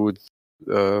that we would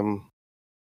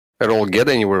at all get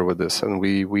anywhere with this, and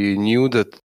we knew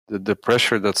that the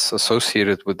pressure that's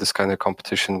associated with this kind of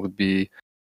competition would be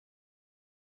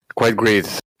quite great.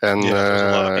 And there's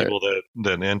a lot of people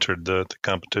that entered the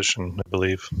competition, I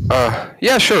believe.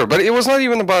 Yeah, sure, but it was not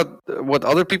even about what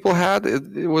other people had.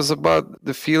 It was about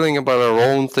the feeling about our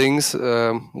own things,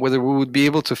 whether we would be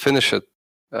able to finish it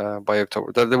by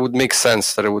October. That it would make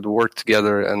sense, that it would work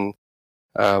together, and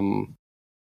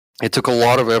it took a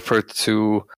lot of effort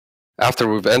to, after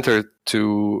we've entered,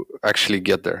 to actually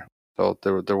get there. So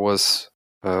there was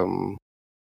a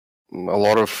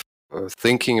lot of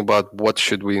thinking about what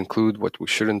should we include, what we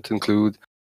shouldn't include,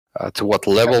 to what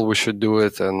level we should do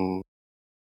it, and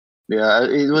yeah,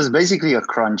 it was basically a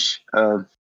crunch.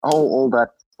 All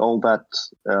that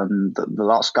the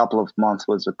last couple of months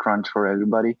was a crunch for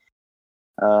everybody.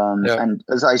 And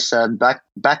as I said back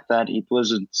then, it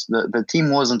wasn't the team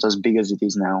wasn't as big as it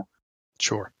is now.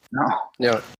 Sure. No.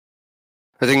 Yeah,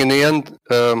 I think in the end,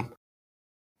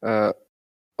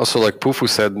 also like Pufu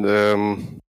said,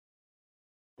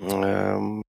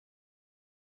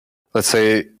 let's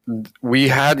say we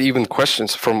had even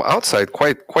questions from outside.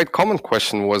 Quite common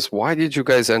question was, why did you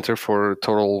guys enter for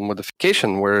total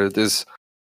modification, where it is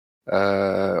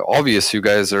obvious you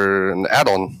guys are an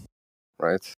add-on,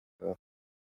 right?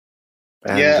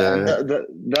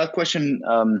 That question.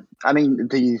 I mean,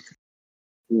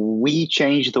 we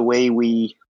changed the way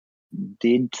we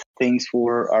did things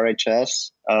for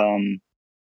RHS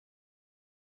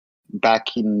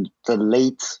back in the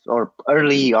late or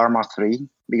early Arma 3,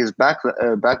 because back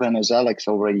then, as Alex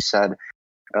already said,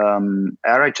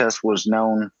 RHS was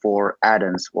known for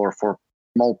add-ons or for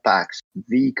small packs.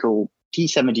 Vehicle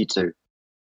T72.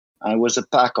 It was a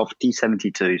pack of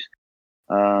T72s.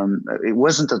 It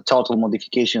wasn't a total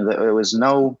modification.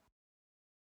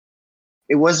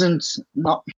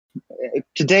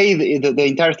 Today, the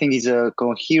entire thing is a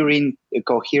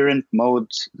coherent mode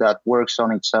that works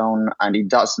on its own, and it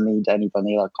doesn't need any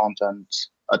vanilla content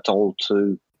at all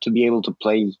to be able to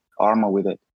play Arma with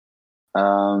it.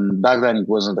 Back then, it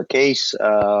wasn't the case,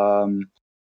 and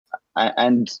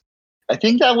I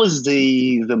think that was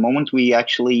the moment we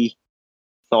actually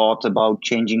thought about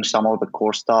changing some of the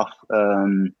core stuff,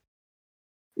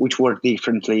 which work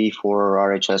differently for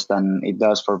RHS than it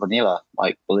does for vanilla,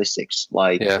 like ballistics.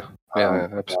 Like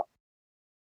Absolutely.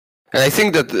 And I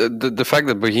think that the fact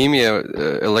that Bohemia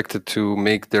elected to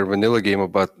make their vanilla game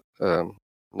about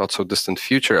not so distant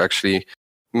future actually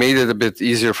made it a bit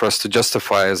easier for us to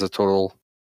justify as a total,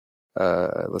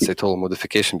 let's say, total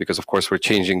modification, because of course we're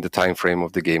changing the time frame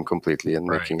of the game completely and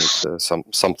making it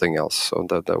something else. So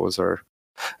that was our.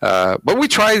 But we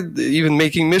tried even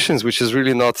making missions, which is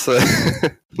really not. No,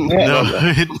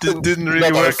 it didn't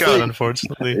really work out,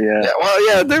 unfortunately.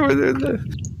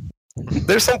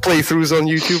 There's some playthroughs on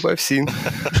YouTube I've seen.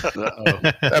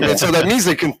 I mean, so that means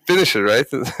they can finish it, right?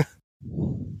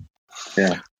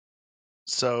 Yeah.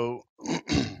 So,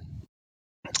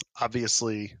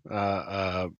 obviously,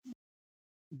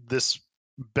 this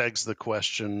begs the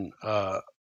question,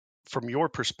 from your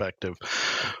perspective,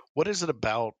 what is it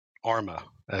about Arma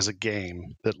as a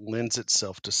game that lends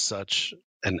itself to such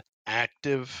an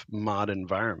active mod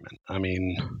environment? I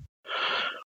mean,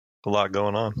 a lot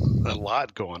going on.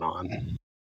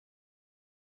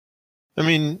 I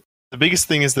mean, the biggest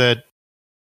thing is that,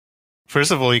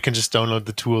 first of all, you can just download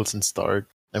the tools and start.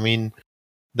 I mean,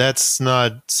 that's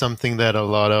not something that a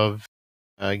lot of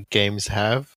games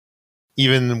have.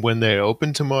 Even when they're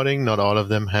open to modding, not all of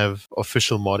them have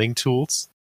official modding tools.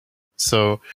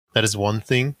 So that is one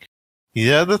thing.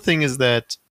 The other thing is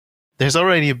that there's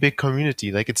already a big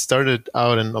community. Like, it started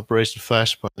out in Operation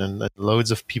Flashpoint, and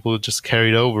loads of people just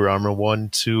carried over Arma 1,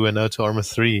 2, and now to Arma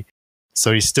 3.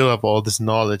 So you still have all this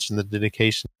knowledge and the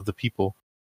dedication of the people.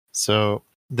 So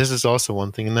this is also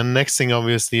one thing. And then the next thing,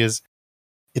 obviously, is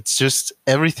it's just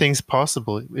everything's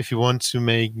possible. If you want to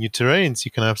make new terrains,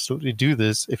 you can absolutely do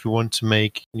this. If you want to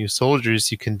make new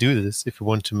soldiers, you can do this. If you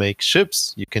want to make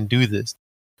ships, you can do this.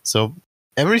 So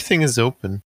everything is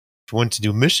open. If you want to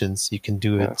do missions, you can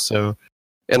do it. So,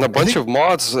 and a bunch of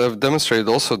mods have demonstrated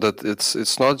also that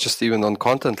it's not just even on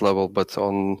content level, but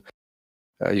on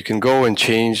you can go and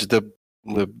change the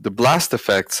blast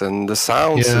effects and the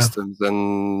sound systems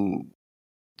and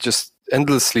just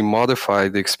endlessly modify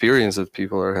the experience that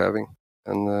people are having.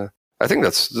 And I think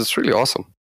that's really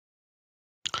awesome.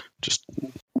 Just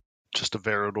a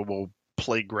veritable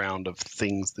playground of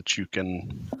things that you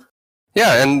can.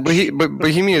 Yeah, and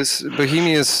Bohemia's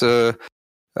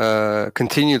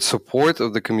continued support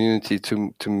of the community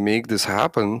to make this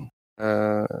happen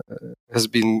has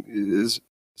been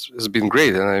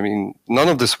great. And I mean, none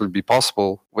of this would be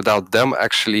possible without them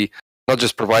actually not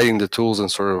just providing the tools and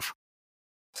sort of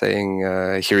saying,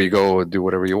 here you go, do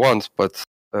whatever you want, but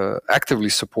actively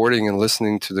supporting and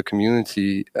listening to the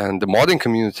community and the modding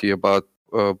community about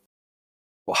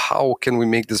how can we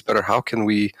make this better? How can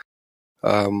we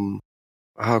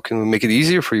make it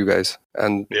easier for you guys?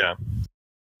 And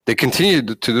they continue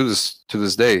to do this to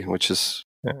this day, which is.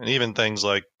 And even things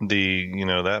like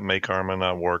that Make Arma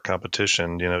Not War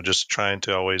competition, just trying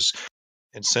to always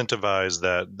incentivize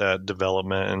that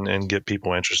development and get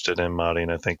people interested in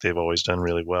modding. I think they've always done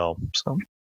really well. So,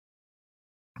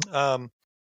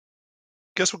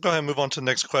 guess we'll go ahead and move on to the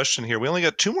next question here. We only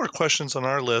got 2 more questions on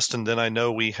our list, and then I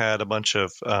know we had a bunch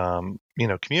of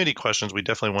community questions we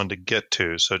definitely wanted to get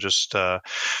to. So just to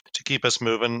keep us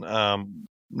moving.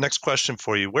 Next question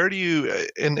for you. Where do you,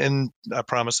 and I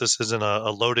promise this isn't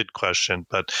a loaded question,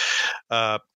 but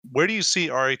where do you see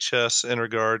RHS in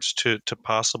regards to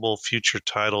possible future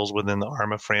titles within the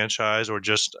Arma franchise, or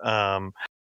just,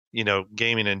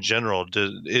 gaming in general?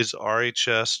 Is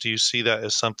RHS, do you see that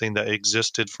as something that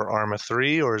existed for Arma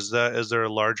 3, or is there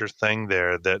a larger thing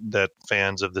there that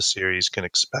fans of the series can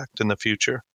expect in the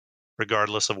future,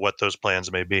 regardless of what those plans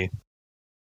may be?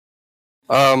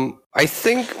 I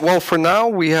think, well, for now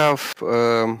we have,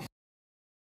 of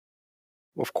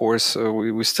course,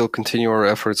 we still continue our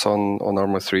efforts on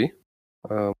Arma 3.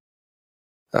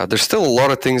 There's still a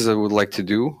lot of things that we would like to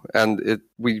do, and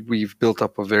we've built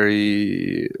up a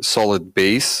very solid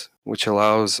base, which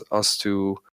allows us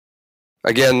to,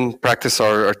 again, practice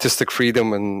our artistic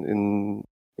freedom and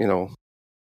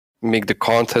make the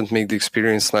content, make the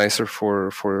experience nicer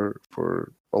for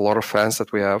a lot of fans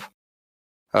that we have.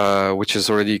 Which is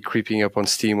already creeping up on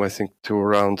Steam, I think, to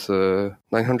around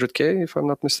 900K, if I'm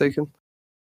not mistaken,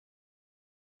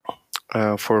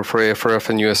 for AFRF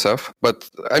and USF. But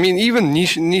I mean, even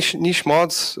niche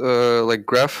mods like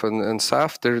Gref and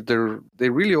SAF, they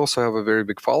really also have a very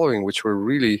big following, which we're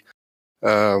really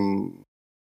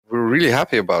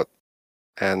happy about.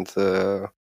 And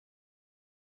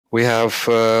We have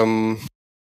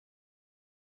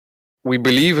we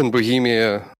believe in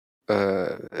Bohemia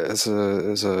as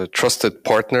a trusted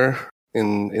partner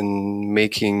in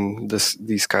making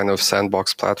these kind of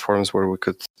sandbox platforms where we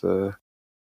could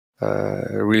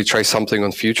really try something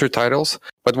on future titles.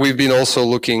 But we've been also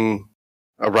looking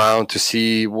around to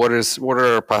see what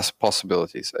are our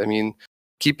possibilities. I mean,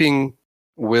 keeping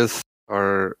with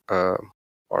our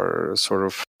sort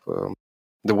of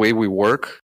the way we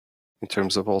work in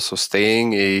terms of also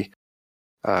staying a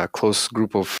close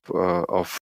group of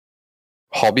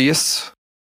hobbyists,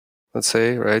 let's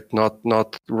say, right?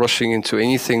 Not rushing into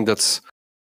anything that's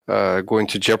going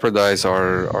to jeopardize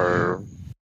our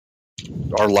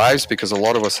lives, because a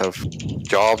lot of us have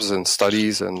jobs and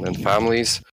studies and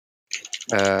families,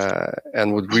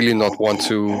 and would really not want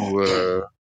to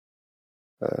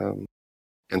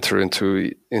enter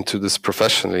into this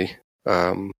professionally.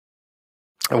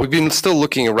 And we've been still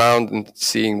looking around and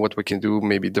seeing what we can do,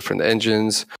 maybe different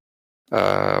engines,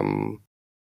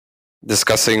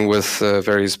 discussing with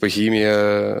various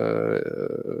Bohemia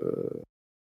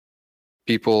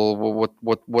people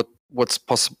what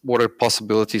are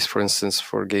possibilities, for instance,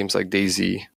 for games like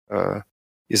DayZ.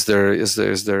 Is there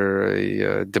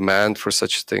a demand for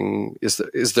such a thing?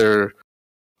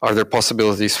 Are there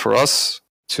possibilities for us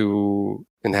to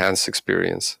enhance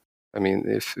experience? I mean,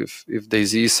 if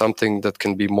DayZ is something that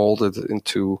can be molded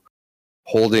into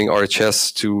holding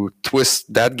RHS to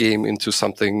twist that game into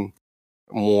something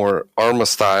more Arma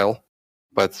style,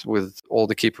 but with all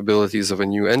the capabilities of a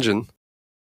new engine,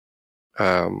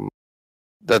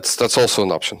 that's also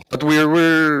an option. But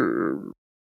we're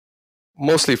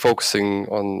mostly focusing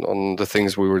on the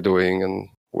things we were doing, and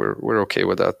we're okay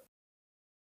with that.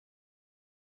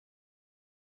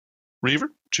 Reaver,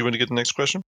 do you want to get the next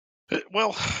question?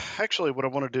 Well, actually, what I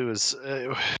want to do is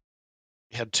we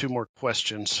had two more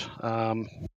questions,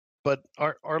 but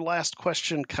our last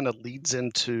question kind of leads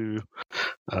into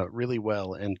really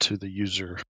well into the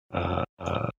user or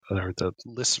the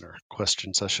listener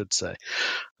questions, I should say.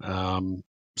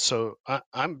 So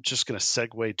I'm just going to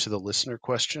segue to the listener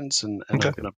questions, and Okay.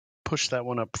 I'm going to push that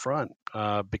one up front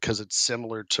because it's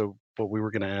similar to what we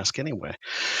were going to ask anyway.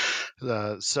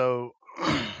 So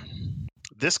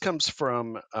this comes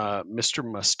from Mr.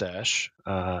 Mustache,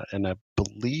 and I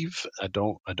believe I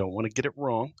don't want to get it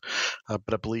wrong,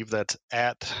 but I believe that's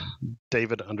at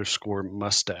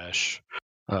David_Mustache.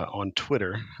 On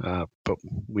Twitter, but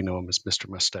we know him as Mr.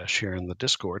 Mustache here in the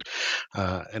Discord.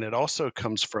 And it also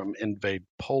comes from Invade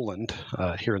Poland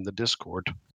here in the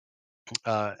Discord.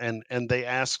 And they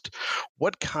asked,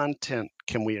 what content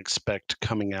can we expect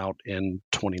coming out in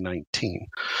 2019?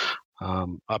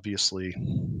 Obviously,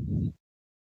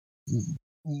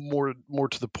 more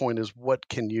to the point is, what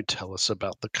can you tell us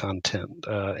about the content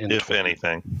if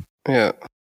anything? Yeah,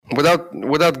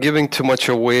 without giving too much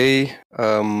away.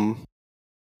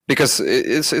 Because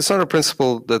it's not a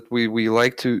principle that we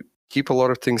like to keep a lot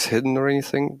of things hidden or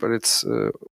anything, but it's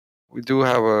we do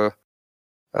have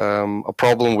a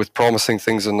problem with promising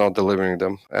things and not delivering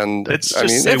them. And let's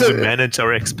just say we manage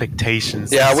our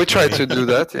expectations. Yeah, we try to do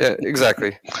that. Yeah,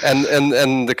 exactly.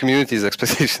 And the community's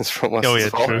expectations from us. Oh yeah,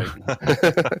 as well. true.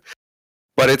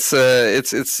 But it's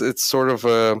sort of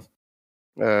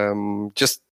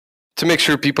just to make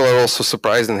sure people are also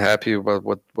surprised and happy about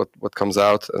what comes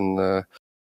out, and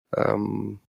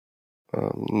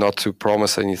not to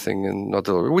promise anything and not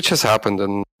deliver, which has happened,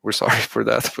 and we're sorry for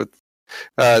that. But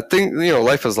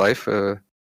life is life.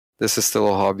 This is still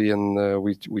a hobby, and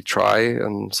we try,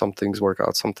 and some things work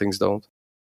out, some things don't.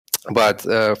 But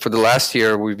for the last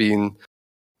year, we've been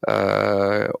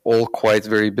all quite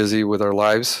very busy with our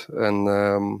lives, and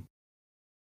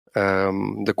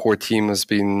the core team has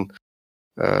been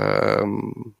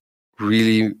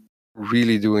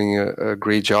really doing a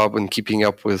great job in keeping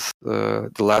up with the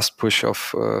last push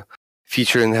of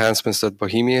feature enhancements that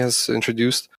Bohemia has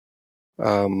introduced,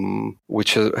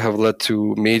 which have led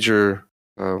to major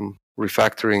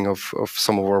refactoring of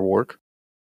some of our work.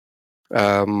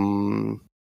 And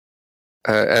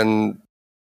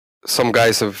some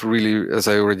guys have really, as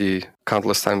I already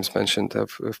countless times mentioned,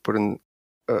 have put in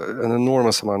an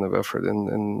enormous amount of effort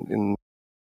in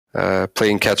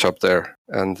playing catch up there.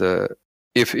 And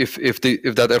if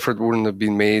that effort wouldn't have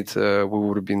been made, we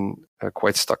would have been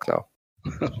quite stuck now.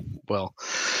 Well,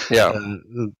 yeah,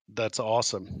 that's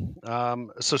awesome.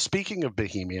 So speaking of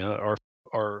Bohemia,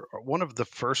 one of the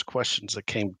first questions that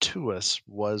came to us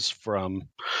was from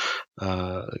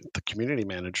the community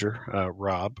manager,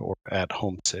 Rob, or at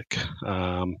Homesick,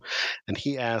 and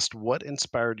he asked, "What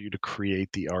inspired you to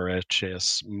create the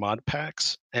RHS mod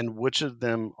packs, and which of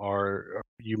them are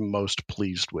you most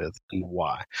pleased with, and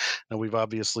why?" Now, we've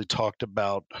obviously talked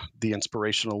about the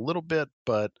inspiration a little bit,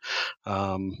 but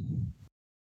what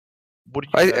do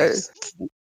you guys?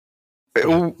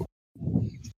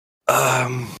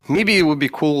 Maybe it would be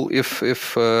cool if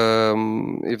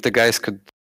the guys could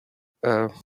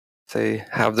say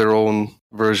have their own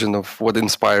version of what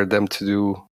inspired them to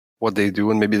do what they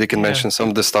do, and maybe they can mention some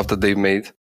of the stuff that they've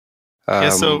made.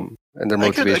 So and their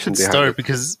motivation I could behind start it.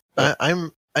 because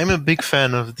I'm a big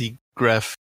fan of the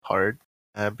graph part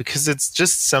because it's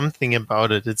just something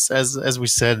about it. It's as we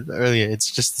said earlier, it's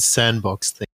just the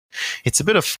sandbox thing. It's a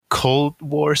bit of Cold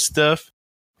War stuff.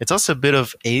 It's also a bit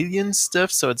of alien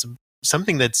stuff. So it's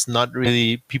something that's not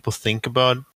really people think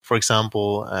about. For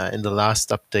example, in the last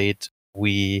update,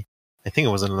 I think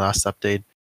it was in the last update,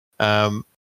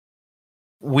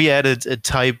 we added a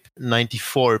Type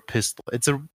 94 pistol. It's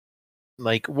a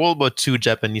like World War II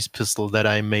Japanese pistol that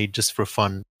I made just for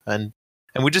fun, and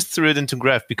we just threw it into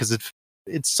Graph because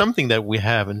it's something that we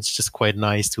have, and it's just quite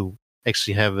nice to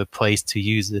actually have a place to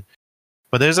use it.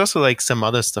 But there's also like some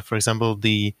other stuff. For example,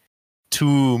 the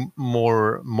 2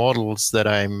 more models that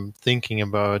I'm thinking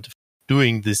about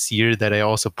doing this year that I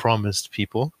also promised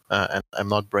people, and I'm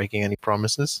not breaking any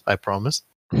promises. I promise.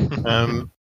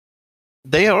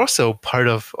 They are also part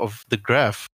of the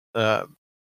Graph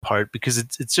part because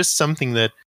it's just something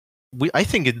that I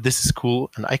think this is cool,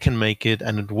 and I can make it,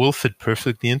 and it will fit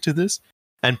perfectly into this,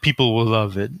 and people will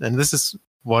love it. And this is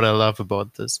what I love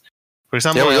about this. For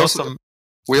example,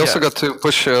 we also got to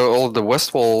push all of the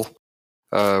Westwall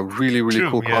really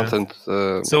cool content.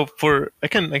 So I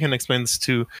can explain this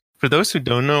too. For those who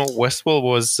don't know, Westwall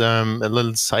was a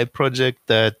little side project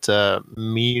that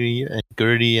me and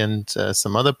Gertie and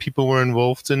some other people were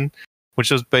involved in, which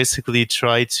was basically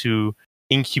try to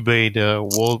incubate a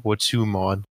World War II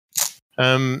mod.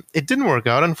 It didn't work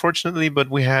out, unfortunately, but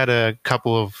we had a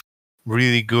couple of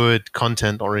really good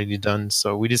content already done.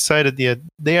 So we decided,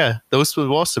 those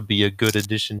will also be a good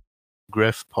addition to the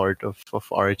Graph part of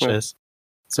RHS. Yeah.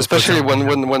 So especially when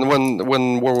World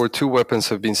War II weapons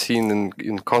have been seen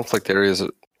in conflict areas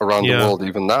around the world,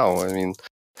 even now. I mean,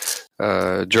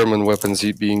 German weapons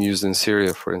being used in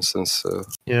Syria, for instance.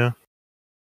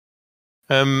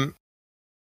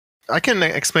 I can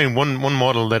explain one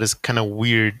model that is kind of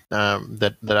weird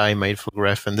that I made for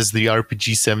Graph, and this is the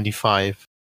RPG 75.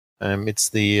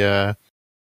 It's a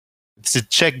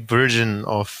Czech version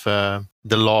of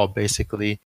the Law,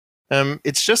 basically.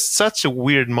 It's just such a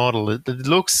weird model. It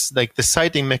looks like the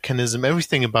sighting mechanism,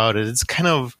 everything about it. It's kind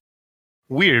of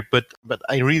weird, but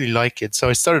I really like it. So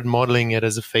I started modeling it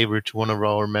as a favor to one of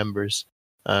our members.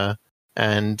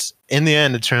 And in the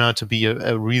end, it turned out to be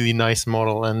a really nice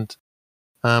model. And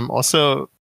also,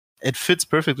 it fits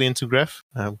perfectly into Graph,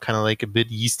 kind of like a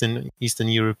bit Eastern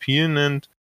European, and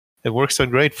it works out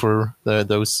great for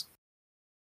this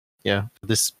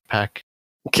pack.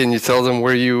 Can you tell them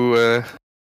where you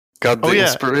got the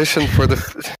inspiration for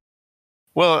the...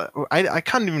 Well, I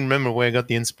can't even remember where I got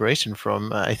the inspiration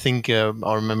from. I think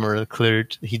our member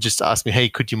cleared. He just asked me, "Hey,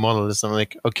 could you model this?" I'm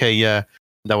like, "Okay, yeah."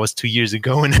 That was 2 years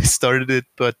ago when I started it.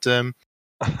 But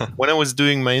when I was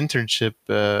doing my internship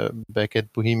back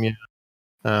at Bohemia,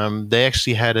 they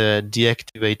actually had a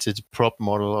deactivated prop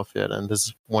model of it, and this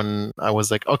is when I was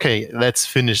like, "Okay, let's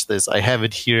finish this. I have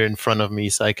it here in front of me,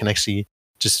 so I can actually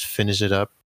just finish it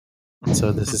up."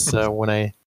 So this is when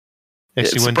I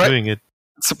actually went doing it.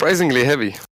 Surprisingly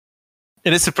heavy.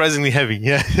 It is surprisingly heavy.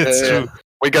 Yeah, it's true.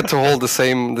 We got to hold the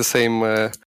same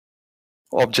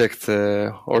object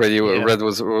already. Yeah. Red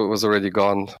was already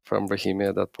gone from Bohemia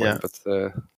at that point, but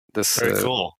this very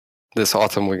cool. This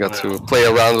autumn we got to play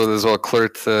around with as well.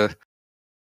 Klurt,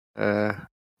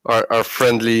 our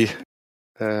friendly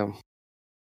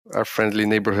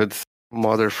neighborhood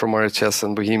modder from RHS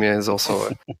and Bohemia is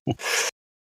also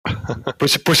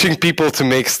pushing people to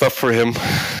make stuff for him.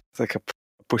 It's like a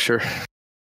pusher.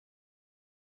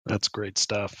 That's great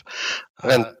stuff.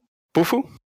 And Pufu,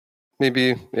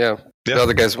 maybe, the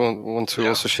other guys want to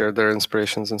also share their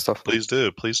inspirations and stuff. Please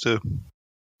do.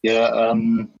 Yeah,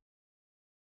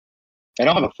 I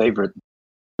don't have a favorite,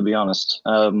 to be honest.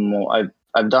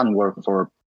 I've done work for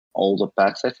all the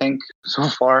packs, I think, so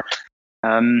far.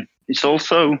 It's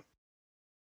also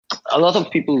a lot of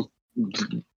people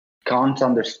can't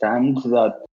understand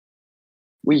that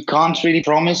we can't really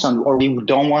promise, or we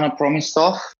don't want to promise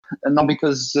stuff, not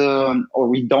because, or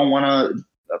we don't want to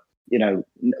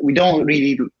we don't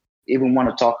really even want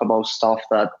to talk about stuff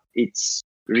that it's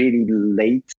really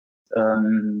late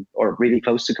or really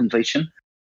close to completion.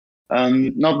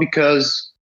 Not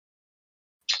because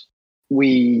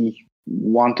we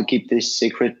want to keep this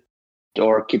secret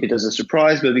or keep it as a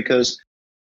surprise, but because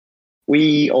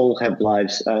we all have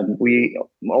lives, and we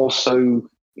also,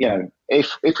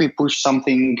 if we push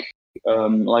something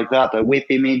like that, a whip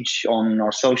image on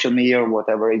our social media or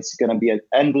whatever, it's going to be an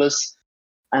endless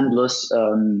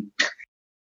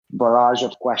barrage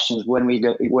of questions when we're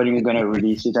going to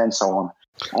release it and so on.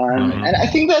 And I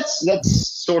think that's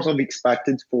sort of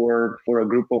expected for a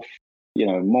group of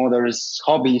modders,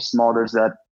 hobbyist modders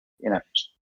that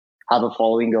have a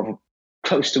following of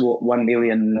close to 1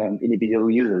 million individual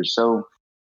users. So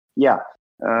yeah,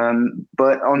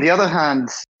 but on the other hand,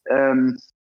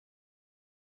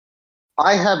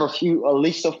 I have a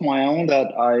list of my own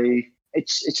that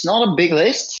it's not a big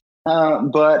list,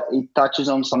 but it touches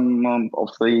on some of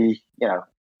the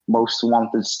most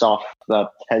wanted stuff that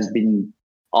has been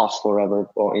asked forever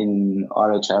or in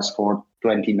RHS for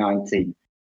 2019.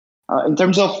 In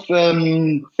terms of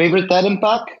favorite add-in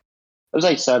pack, as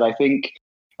I said, I think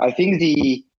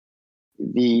the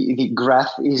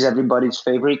graph is everybody's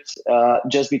favorite,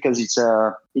 just because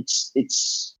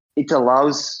it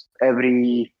allows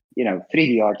every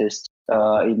 3D artist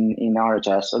in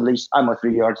RHS. At least I'm a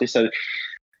 3D artist, so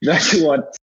that's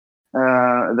what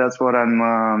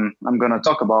I'm gonna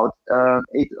talk about.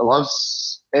 It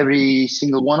allows every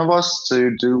single one of us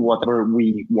to do whatever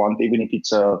we want, even if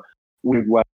it's a weird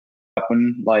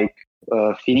weapon, like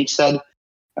Phoenix said,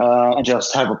 and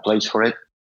just have a place for it.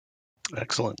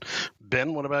 Excellent.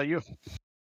 Ben, what about you?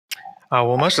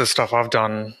 Well, most of the stuff I've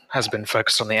done has been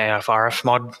focused on the AFRF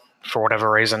mod. For whatever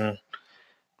reason,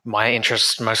 my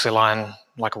interests mostly lie in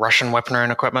like Russian weaponry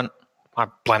and equipment. I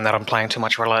blame that on playing too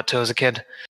much Red Alert 2 as a kid.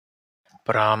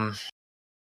 But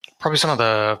probably some of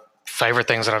the favorite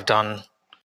things that I've done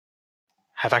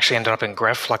have actually ended up in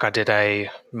Greph. Like I did a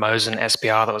Mosin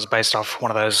SBR that was based off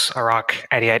one of those Iraq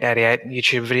 8888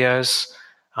 YouTube videos.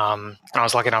 I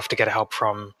was lucky enough to get help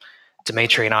from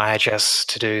Dimitri and IHS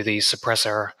to do the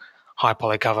suppressor high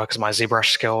poly cover because my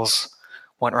ZBrush skills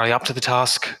weren't really up to the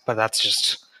task. But that's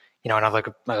just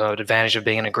another advantage of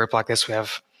being in a group like this. We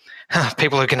have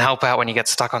people who can help out when you get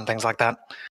stuck on things like that.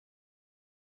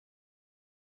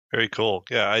 Very cool.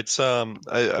 Yeah, it's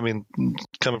I mean,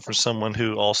 coming from someone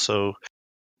who also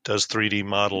does 3D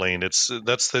modeling, that's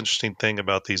the interesting thing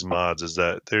about these mods is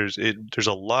that there's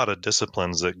a lot of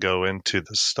disciplines that go into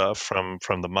this stuff, from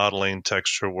the modeling,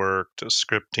 texture work, to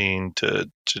scripting, to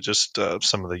just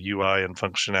some of the UI and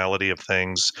functionality of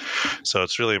things. So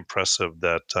it's really impressive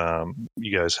that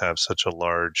you guys have such a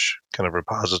large kind of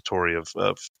repository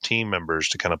of team members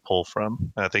to kind of pull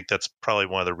from. And I think that's probably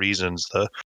one of the reasons the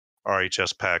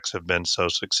RHS packs have been so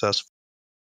successful.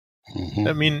 Mm-hmm.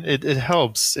 I mean, it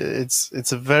helps.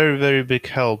 It's a very, very big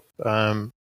help.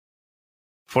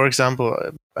 For example,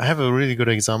 I have a really good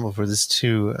example for this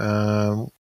too.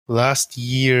 Last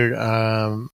year,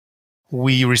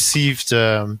 we received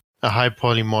a high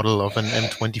poly model of an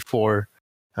M24,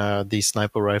 the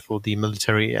sniper rifle, the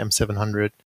military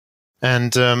M700.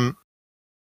 And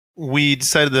we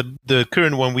decided that the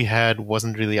current one we had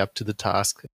wasn't really up to the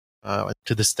task,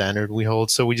 to the standard we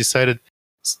hold. So we decided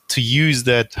to use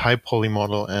that high poly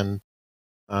model, and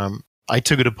I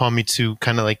took it upon me to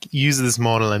kind of like use this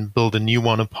model and build a new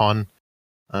one upon.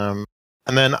 And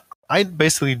then I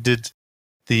basically did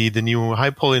the new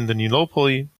high poly and the new low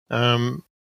poly,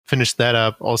 finished that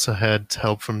up, also had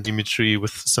help from Dimitri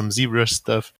with some ZBrush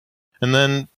stuff. And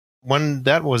then when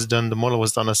that was done, the model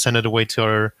was done, I sent it away to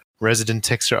our resident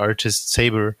texture artist,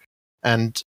 Saber.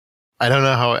 And I don't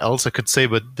know how else I could say,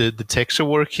 but the texture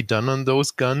work he done on those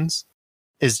guns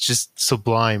is just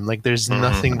sublime. Like there's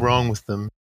nothing wrong with them.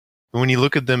 When you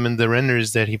look at them in the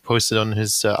renders that he posted on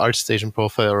his ArtStation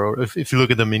profile, or if you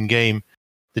look at them in game,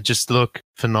 they just look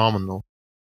phenomenal.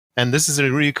 And this is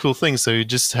a really cool thing. So you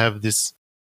just have this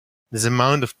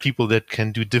amount of people that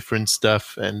can do different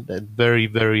stuff and at very,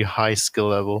 very high skill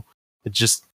level. It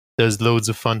just does loads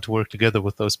of fun to work together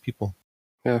with those people.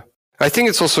 Yeah. I think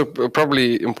it's also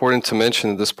probably important to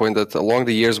mention at this point that along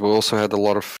the years, we also had a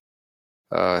lot of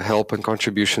help and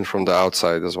contribution from the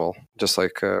outside as well. Just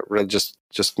like Red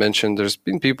just mentioned, there's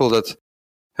been people that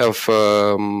have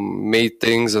made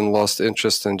things and lost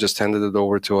interest and just handed it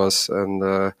over to us,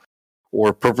 and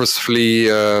or purposefully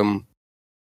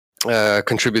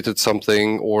contributed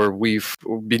something, or we've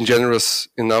been generous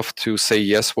enough to say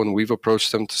yes when we've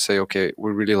approached them to say, okay,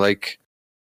 we really like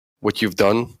what you've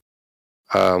done.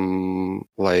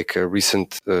 like a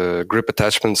recent grip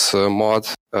attachments mod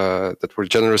that were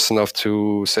generous enough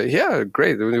to say, yeah,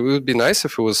 great. It would be nice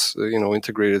if it was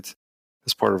integrated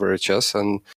as part of RHS,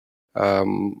 and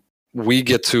we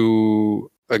get to,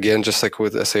 again, just like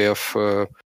with SAF,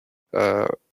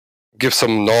 give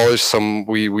some knowledge.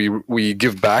 We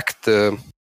give back the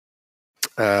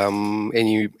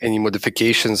any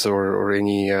modifications or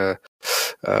any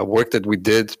work that we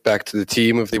did back to the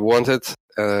team if they wanted,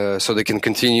 so they can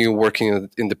continue working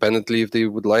independently if they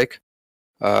would like.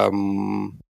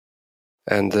 And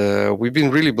we've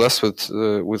been really blessed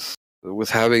with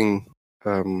having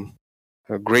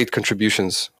great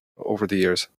contributions over the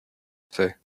years.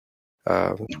 Say,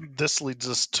 this leads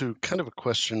us to kind of a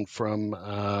question from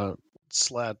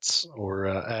Slats or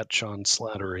at Sean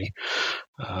Slattery.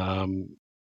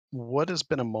 What has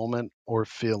been a moment or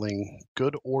feeling,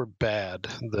 good or bad,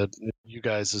 that you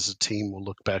guys as a team will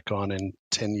look back on in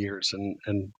 10 years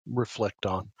and reflect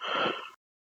on?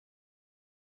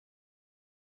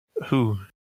 Who?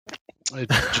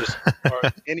 Just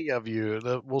any of you.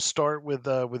 We'll start with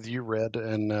you, Red,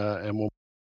 and we'll.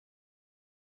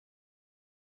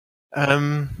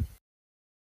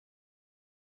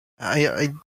 I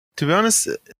to be honest,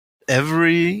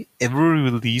 every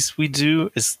release we do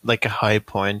is like a high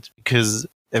point, because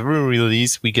every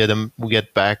release we get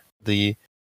back the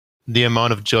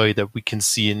amount of joy that we can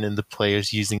see in the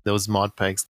players using those mod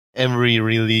packs. Every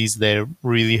release, they're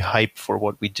really hyped for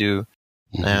what we do,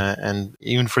 and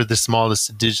even for the smallest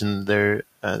edition, they're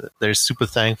super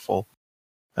thankful.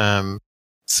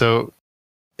 So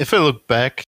if I look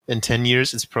back in 10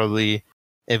 years, it's probably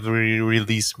every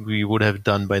release we would have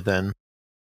done by then.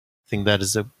 I think that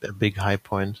is a big high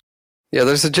point. Yeah,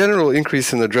 there's a general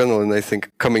increase in adrenaline, I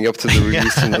think, coming up to the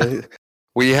release.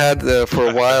 We had for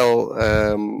a while,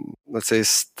 let's say,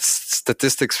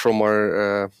 statistics from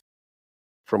our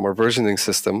versioning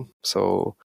system,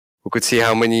 so we could see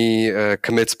how many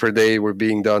commits per day were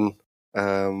being done,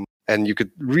 and you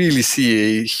could really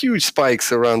see huge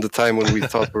spikes around the time when we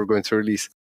thought we were going to release.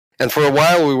 And for a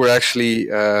while, we were actually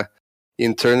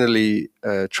internally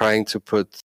trying to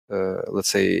put, let's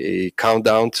say, a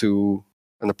countdown to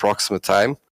an approximate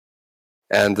time,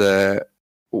 and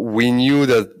we knew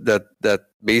that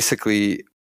basically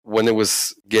when it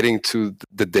was getting to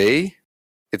the day,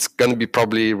 it's going to be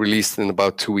probably released in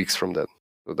about 2 weeks from then.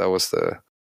 So that was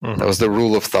the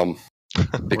rule of thumb.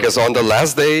 Because on the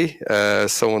last day,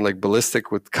 someone like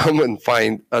Ballistic would come and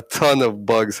find a ton of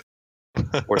bugs,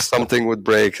 or something would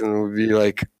break, and we'd be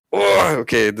like, "Oh,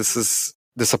 okay, this is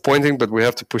disappointing, but we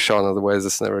have to push on, otherwise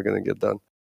it's never going to get done."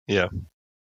 Yeah.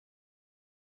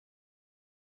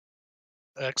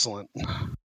 Excellent.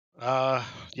 Yeah.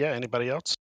 Anybody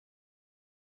else?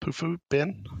 Pufu,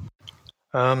 Ben?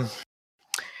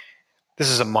 This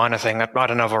is a minor thing. I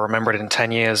don't know if I'll remember it in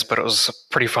 10 years, but it was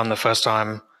pretty fun the first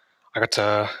time I got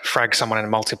to frag someone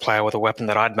in multiplayer with a weapon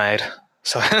that I'd made.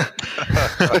 So That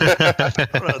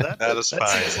is that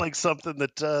fine. seems like something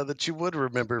that you would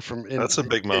remember from. That's a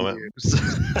big moment.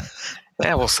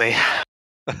 Yeah, we'll see.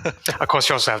 Of course,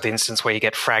 you also have the instance where you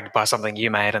get fragged by something you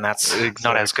made, and that's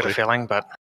not as good a feeling. But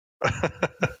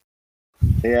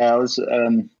yeah, I was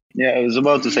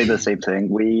about to say the same thing.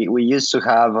 We used to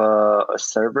have a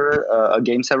server, a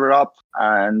game server up,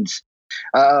 and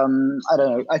I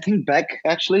don't know. I think Beck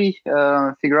actually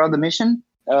figured out the mission.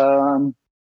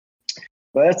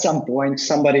 But at some point,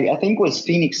 somebody, I think it was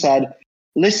Phoenix, said,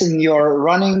 "Listen, you're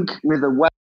running with a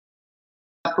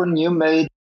weapon you made."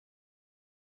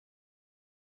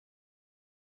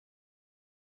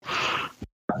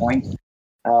 Point,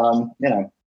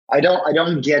 I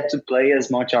don't get to play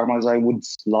as much ARMA as I would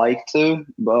like to,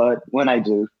 but when I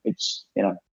do, it's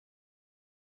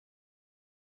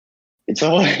it's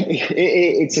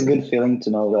a good feeling to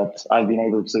know that I've been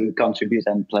able to contribute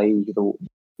and play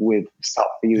with stuff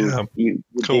you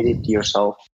Cool. did it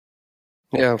yourself.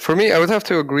 Yeah, for me, I would have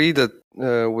to agree that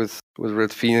with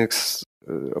Red Phoenix,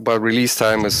 about release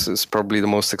time is probably the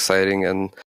most exciting,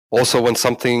 and also when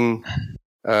something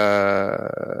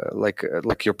like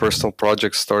your personal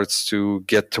project starts to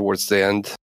get towards the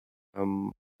end.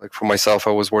 Like for myself,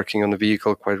 I was working on a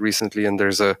vehicle quite recently, and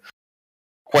there's a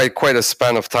quite a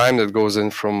span of time that goes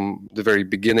in from the very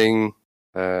beginning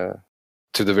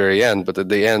to the very end. But at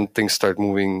the end, things start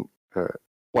moving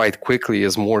quite quickly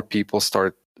as more people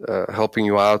start helping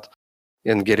you out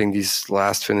and getting these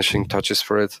last finishing touches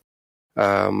for it.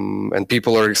 And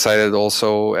people are excited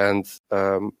also, and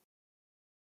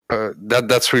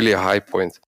that's really a high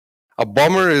point. A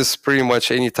bummer is pretty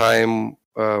much any time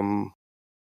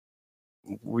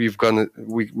we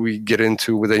get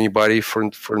into with anybody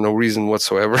for no reason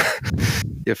whatsoever.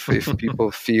 if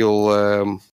people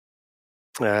feel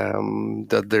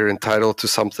that they're entitled to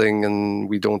something and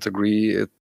we don't agree, of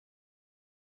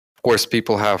course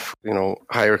people have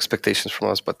higher expectations from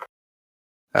us, but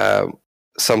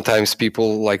sometimes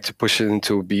people like to push it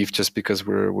into a beef just because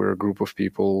we're a group of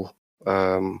people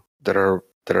that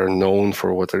are known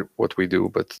for what we do.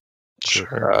 But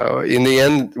Sure. in the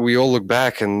end, we all look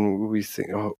back and we think,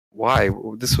 oh, why?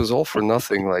 This was all for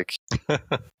nothing. Like,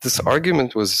 this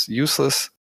argument was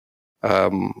useless.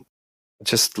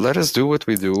 Just let us do what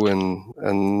we do,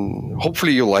 and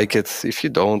hopefully you like it. If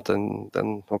you don't, then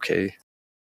okay.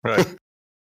 Right. You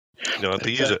don't have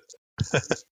to use it.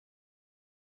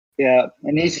 Yeah,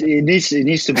 it needs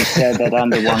to be said that I'm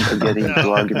the one to get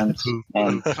into arguments,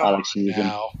 and Alex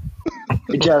even.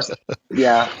 It just,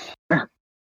 yeah.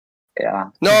 Yeah.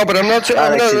 No, but I'm not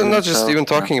Alex just even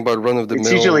talking about run of the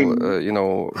mill, usually,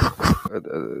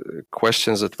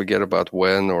 questions that we get about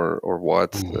when or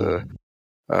what.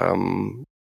 I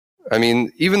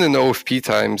mean, even in OFP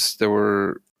times, there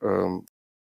were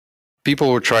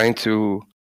people were trying to.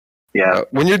 Yeah.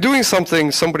 When you're doing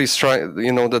something, somebody's trying.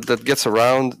 That gets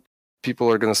around. People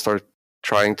are going to start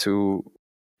trying to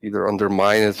either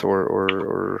undermine it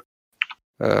or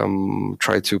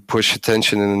try to push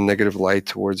attention in a negative light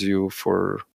towards you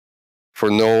for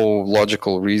no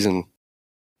logical reason.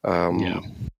 Back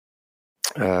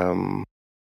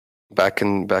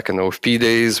in OFP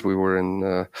days, we were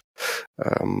in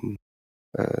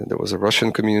there was a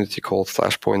Russian community called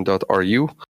Flashpoint.ru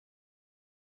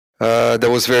that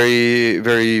was very,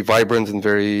 very vibrant and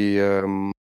very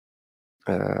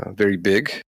very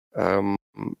big.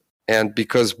 And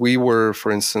because we were,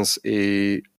 for instance,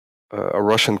 a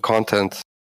Russian content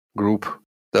group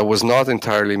that was not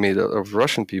entirely made of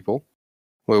Russian people.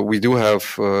 Well, we do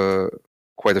have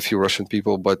quite a few Russian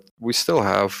people, but we still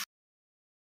have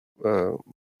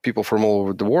people from all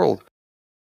over the world,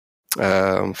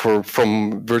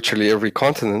 from virtually every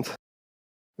continent.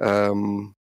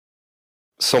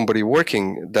 Somebody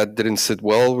working that didn't sit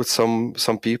well with some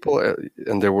people,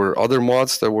 and there were other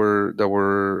mods that were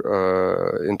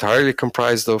entirely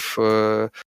comprised of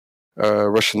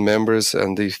Russian members,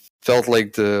 and they felt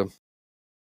like the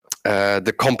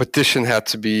competition had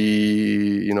to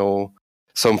be,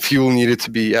 some fuel needed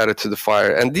to be added to the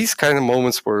fire. And these kind of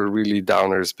moments were really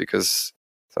downers, because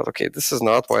I thought, okay, this is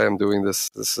not why I'm doing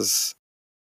this. This is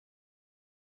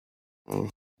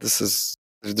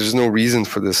there's no reason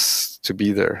for this to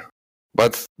be there.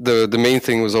 But the main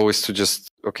thing was always to just,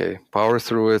 okay, power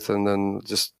through it and then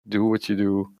just do what you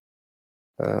do,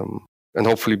 and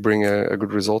hopefully bring a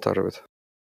good result out of it.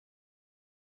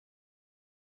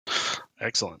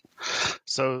 Excellent.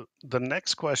 So the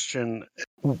next question,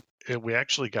 we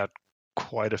actually got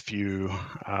quite a few,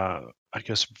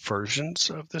 versions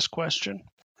of this question.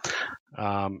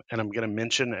 And I'm going to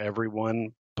mention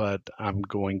everyone, but I'm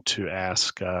going to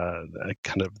ask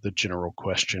kind of the general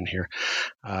question here.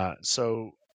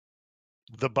 So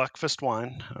the Buckfist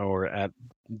Wine, or at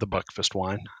the Buckfist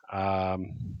Wine,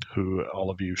 who all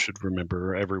of you should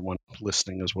remember, everyone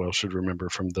listening as well should remember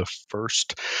from the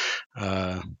first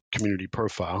community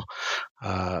profile,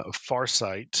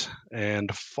 Farsight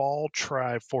and Fall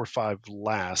Try 45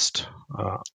 Last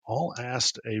all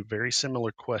asked a very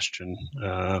similar question,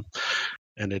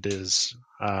 and it is,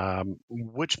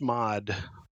 which mod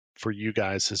for you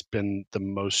guys has been the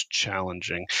most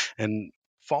challenging? And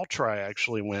Fall Try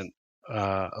actually went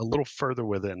a little further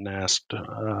with it and asked,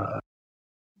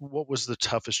 what was the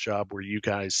toughest job where you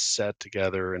guys sat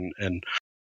together and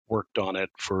worked on it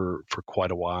for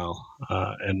quite a while,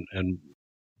 and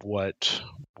what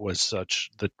was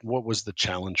the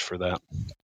challenge for that?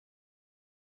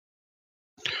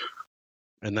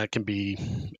 And that can be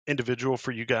individual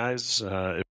for you guys,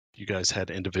 if you guys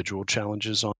had individual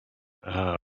challenges on.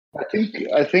 I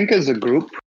think as a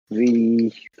group,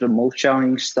 the most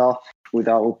challenging stuff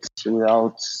without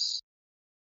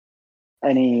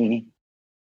any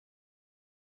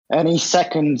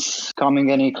seconds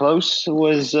coming any close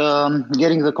was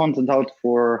getting the content out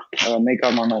for make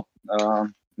ARMAnet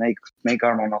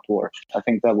work. I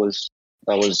think that was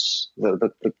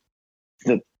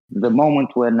the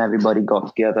moment when everybody got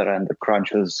together and the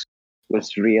crunch was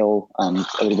real, and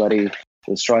everybody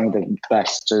was trying their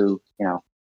best to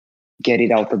get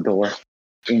it out the door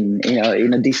in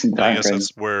a decent time I guess frame.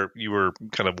 that's where you were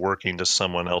kind of working to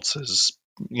someone else's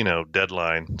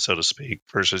deadline, so to speak,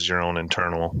 versus your own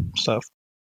internal stuff.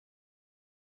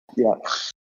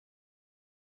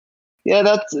 Yeah,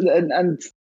 that's and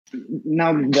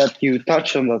now that you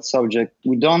touch on that subject,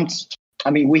 we don't I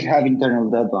mean, we have internal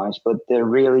deadlines, but they're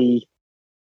really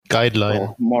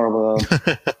Guideline. more of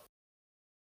a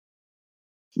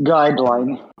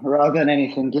guideline rather than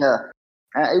anything. Yeah,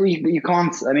 you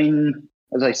can't. I mean,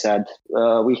 as I said,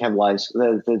 we have lives.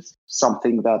 There's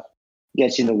something that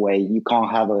gets in the way. You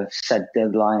can't have a set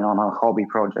deadline on a hobby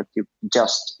project.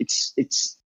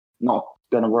 It's not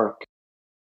gonna work.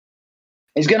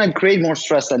 It's gonna create more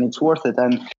stress than it's worth it.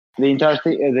 And the entire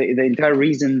the entire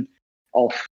reason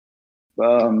of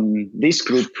this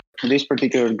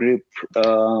particular group,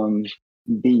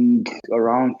 being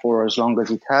around for as long as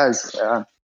it has,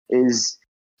 is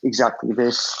exactly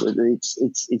this.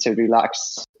 It's a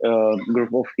relaxed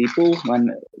group of people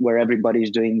where everybody's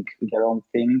doing their own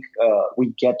thing.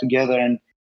 We get together and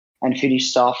finish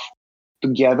stuff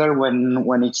together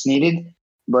when it's needed.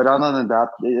 But other than that,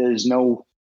 there's no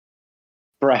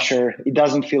pressure. It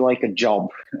doesn't feel like a job.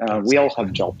 We all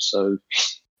have jobs, so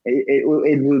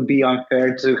it would be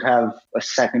unfair to have a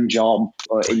second job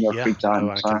in your free time.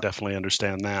 No, I can definitely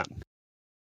understand that.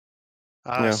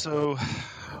 Yeah. So,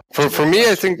 For me,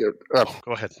 I think.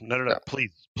 Go ahead. No.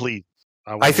 Please.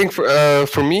 I think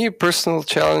for me, personal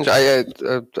challenge. I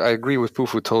agree with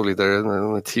Pufu totally there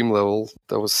on a team level.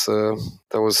 That was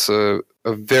a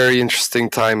very interesting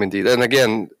time indeed. And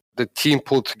again, the team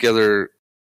pulled together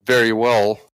very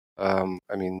well.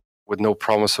 I mean, with no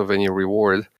promise of any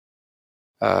reward.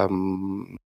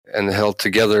 And held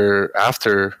together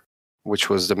after, which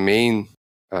was the main,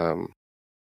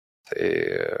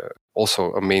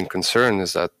 also a main concern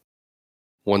is that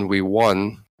when we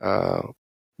won,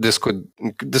 this could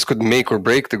make or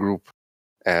break the group,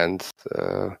 and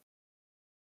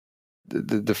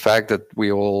the fact that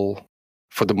we all,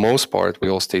 for the most part, we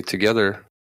all stayed together,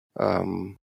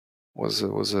 was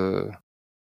a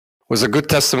good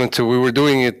testament to we were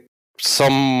doing it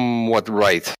somewhat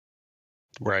right.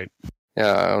 Right.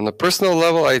 Yeah, on a personal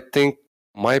level, I think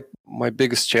my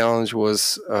biggest challenge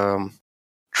was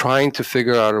trying to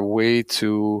figure out a way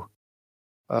to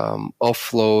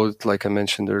offload, like I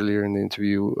mentioned earlier in the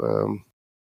interview,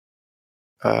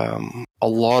 a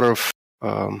lot of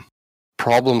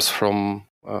problems from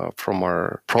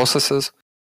our processes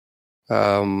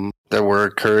that were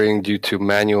occurring due to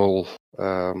manual,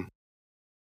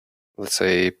 let's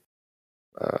say,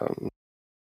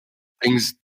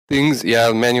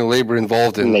 manual labor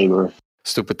involved in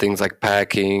stupid things like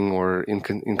packing or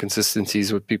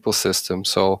inconsistencies with people's systems.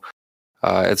 So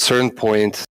at a certain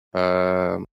point,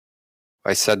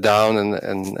 I sat down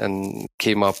and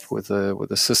came up with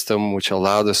a system which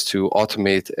allowed us to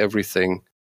automate everything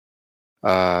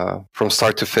from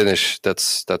start to finish.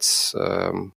 That's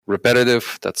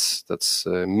repetitive. That's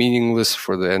meaningless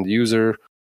for the end user,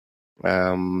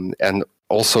 and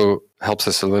also helps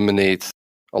us eliminate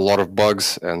a lot of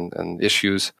bugs and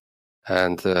issues,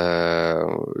 and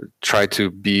try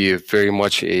to be very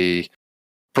much a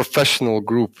professional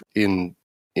group in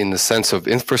the sense of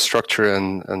infrastructure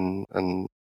and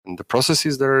the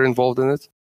processes that are involved in it,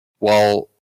 while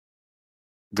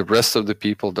the rest of the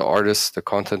people, the artists, the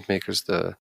content makers,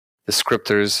 the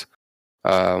scripters,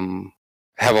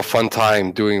 have a fun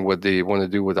time doing what they want to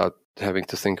do without having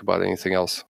to think about anything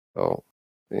else. So,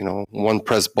 one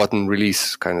press button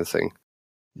release kind of thing.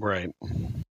 Right.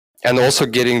 And also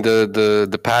getting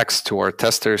the packs to our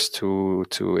testers, to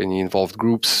any involved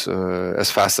groups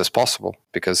as fast as possible,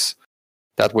 because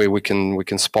that way we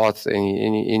can spot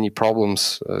any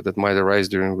problems that might arise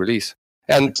during release.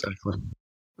 And exactly.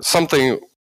 Something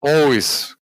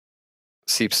always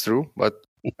seeps through, but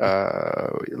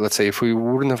let's say if we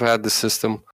wouldn't have had the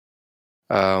system,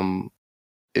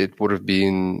 it would have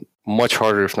been much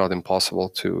harder, if not impossible,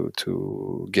 to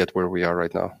get where we are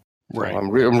right now. Right. So I'm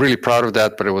really proud of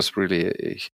that, but it was really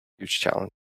a huge challenge.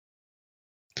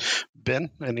 Ben,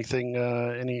 anything?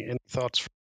 Any thoughts?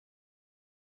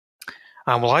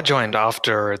 Well, I joined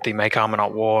after the Make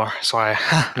ARMAnet war, so I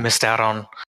missed out on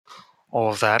all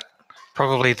of that.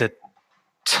 Probably the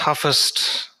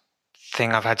toughest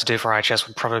thing I've had to do for IHS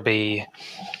would probably be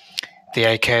the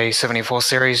AK-74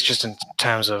 series, just in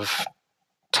terms of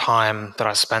time that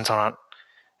I spent on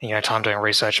it. Time doing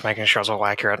research, making sure it's all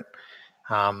accurate.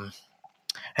 And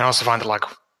I also find that,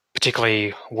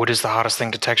 particularly wood is the hardest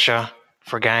thing to texture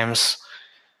for games,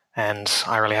 and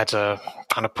I really had to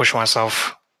kind of push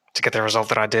myself to get the result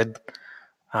that I did.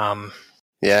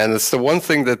 Yeah, and it's the one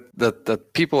thing that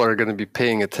people are going to be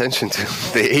paying attention to.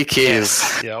 The AK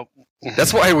is. Yep.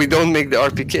 That's why we don't make the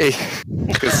RPK.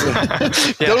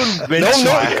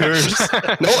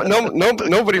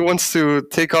 Nobody wants to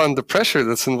take on the pressure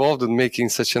that's involved in making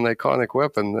such an iconic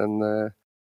weapon. And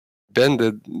Ben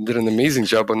did an amazing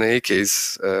job on the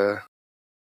AKs.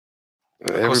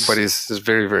 Everybody's is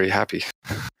very, very happy.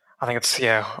 I think it's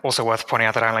also worth pointing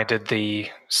out that I only did the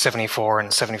 74 and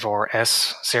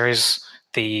 74S series.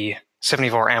 The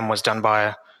 74M was done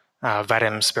by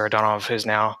Vadim Spiridonov, who's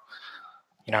now,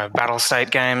 Battle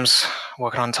State Games,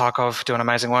 working on Tarkov, doing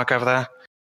amazing work over there.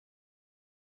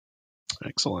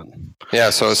 Excellent. Yeah.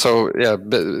 So yeah,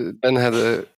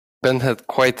 Ben had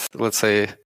quite, let's say,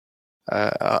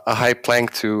 a high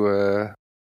plank to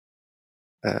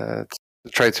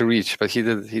try to reach, but he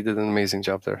did an amazing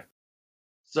job there.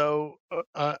 So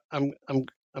I'm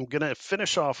gonna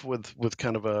finish off with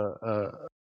kind of a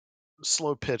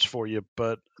slow pitch for you,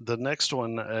 but the next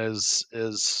one is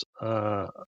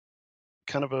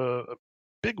kind of a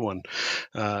big one.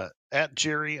 At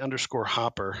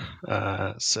Jerry_Hopper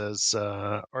says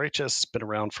RHS has been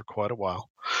around for quite a while.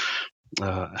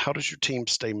 How does your team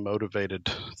stay motivated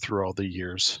through all the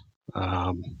years?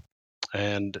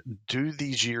 And do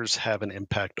these years have an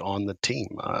impact on the team?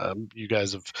 You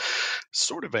guys have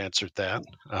sort of answered that.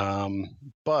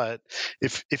 But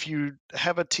if you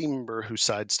have a team member who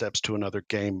sidesteps to another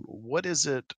game, what is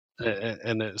it,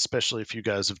 and especially if you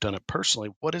guys have done it personally,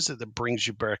 what is it that brings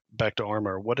you back to Arma?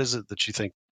 Or what is it that you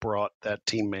think brought that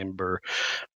team member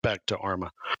back to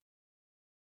Arma?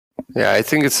 Yeah, I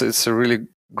think it's a really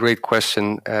great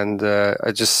question. And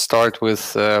I just start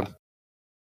with...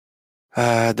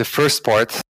 the first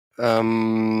part,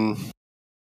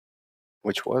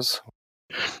 which was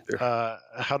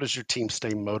how does your team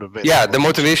stay motivated? Yeah, the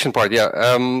motivation part. Yeah,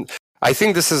 I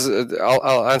think this is.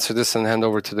 I'll answer this and hand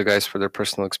over to the guys for their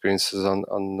personal experiences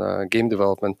on game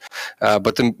development.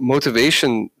 But the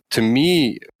motivation to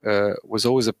me was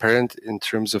always apparent in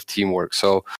terms of teamwork.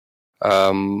 So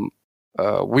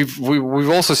we've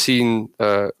also seen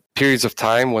periods of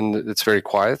time when it's very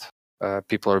quiet.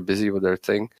 People are busy with their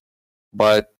thing.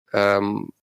 But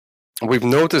we've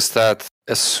noticed that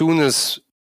as soon as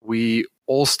we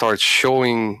all start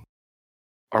showing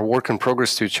our work in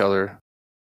progress to each other,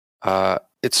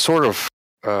 it sort of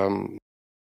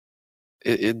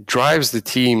it drives the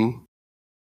team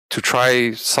to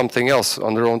try something else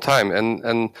on their own time,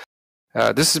 and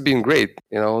this has been great.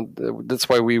 That's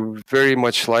why we very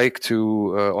much like to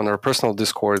on our personal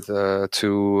Discord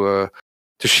to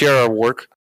share our work,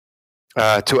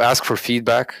 to ask for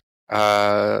feedback.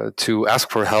 To ask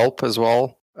for help as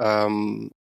well. And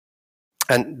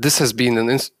this has been an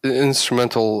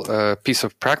instrumental piece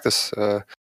of practice,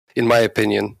 in my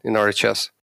opinion, in RHS.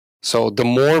 So the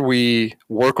more we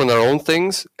work on our own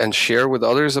things and share with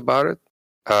others about it,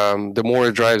 the more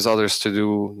it drives others to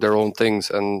do their own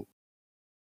things. And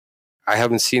I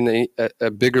haven't seen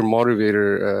a bigger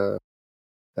motivator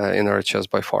in RHS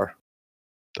by far.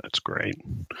 That's great.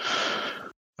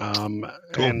 Cool.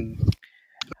 And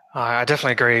I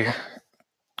definitely agree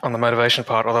on the motivation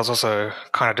part, although it's also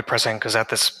kind of depressing because at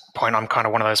this point I'm kind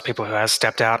of one of those people who has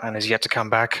stepped out and is yet to come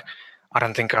back. I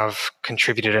don't think I've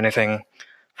contributed anything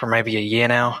for maybe a year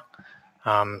now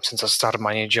since I started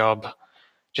my new job,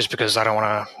 just because I don't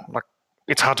want to,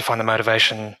 it's hard to find the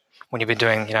motivation when you've been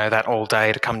doing, that all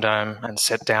day to come down and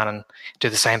sit down and do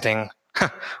the same thing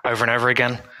over and over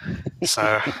again.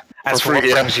 So as for what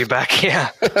brings you back,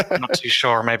 I'm not too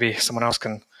sure. Maybe someone else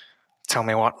can tell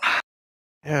me what.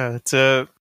 Yeah,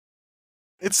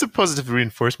 it's a positive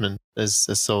reinforcement, as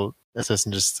Hassan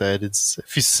just said. It's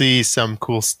if you see some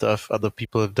cool stuff other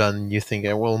people have done, you think,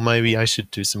 well, maybe I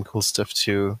should do some cool stuff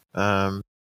too.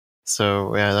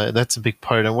 So yeah, that's a big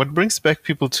part. And what brings back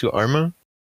people to Arma?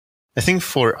 I think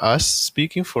for us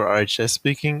speaking, for RHS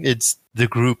speaking, it's the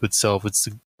group itself. It's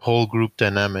the whole group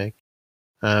dynamic.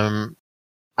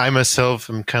 I myself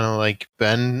am kind of like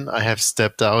Ben. I have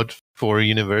stepped out for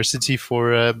university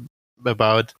for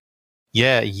about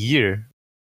a year,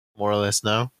 more or less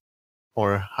now,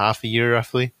 or half a year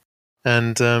roughly,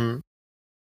 and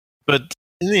but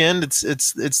in the end,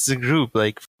 it's the group.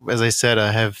 Like as I said,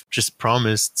 I have just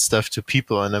promised stuff to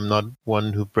people, and I'm not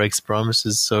one who breaks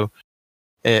promises. So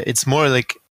it's more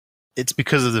like it's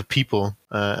because of the people,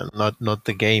 not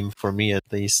the game for me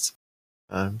at least.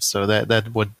 So that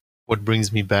what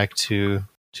brings me back to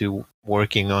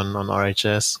working on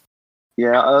RHS.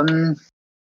 Yeah,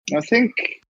 I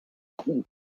think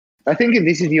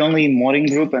this is the only modding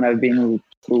group, and I've been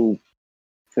through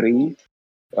 3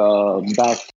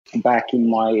 back in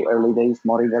my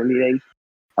modding early days.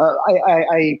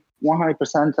 I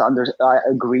 100% I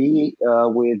agree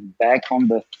with Beck on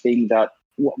the thing that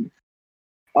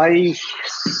I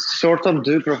sort of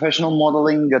do professional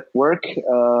modeling at work,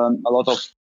 a lot of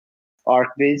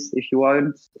ArcViz, if you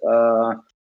want.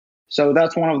 So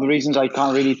that's one of the reasons I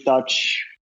can't really touch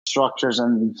structures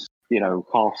and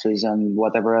classes and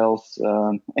whatever else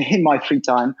in my free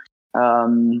time.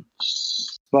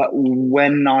 But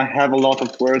when I have a lot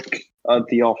of work at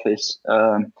the office,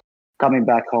 coming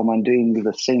back home and doing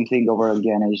the same thing over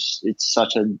again it's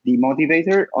such a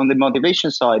demotivator. On the motivation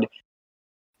side,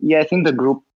 yeah, I think the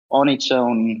group on its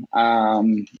own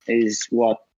is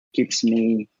what keeps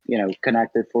me,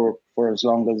 connected for as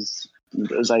long as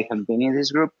I have been in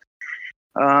this group.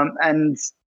 And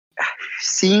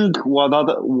seeing what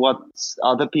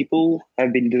other people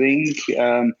have been doing,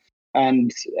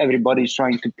 and everybody's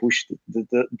trying to push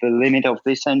the limit of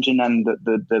this engine and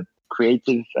the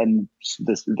creative and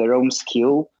their own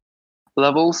skill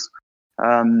levels.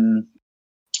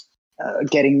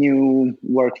 Getting new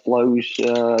workflows,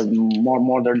 more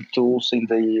modern tools in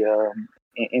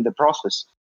the process.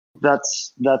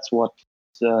 That's what.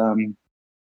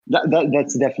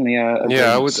 That's definitely a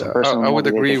Yeah, personal I would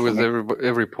agree motivator with for me.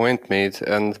 every point made,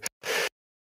 and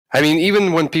I mean,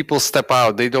 even when people step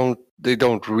out, they don't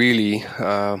really.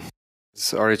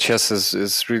 RHS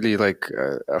is really like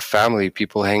a family.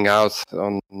 People hang out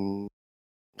on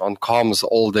comms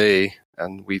all day,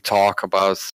 and we talk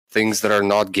about things that are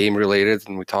not game related,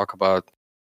 and we talk about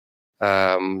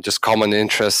just common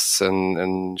interests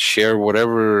and share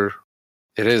whatever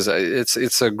it is.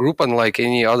 It's a group unlike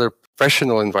any other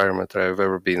professional environment that I've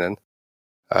ever been in.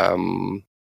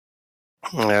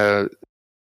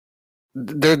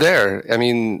 They're there. I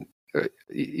mean,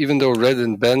 even though Red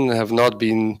and Ben have not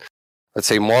been, let's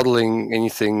say, modeling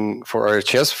anything for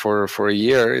RHS for a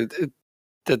year,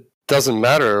 that doesn't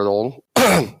matter at all.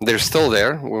 They're still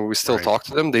there when we still talk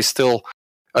to them. They still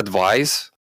advise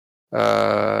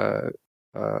a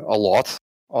lot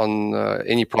on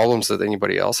any problems that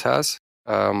anybody else has.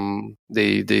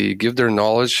 They give their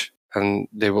knowledge, and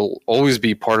they will always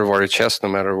be part of RHS no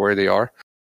matter where they are.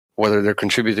 Whether they're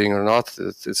contributing or not,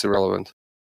 it's irrelevant.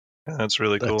 That's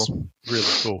really cool. That's really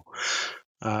cool.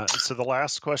 So the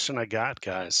last question I got,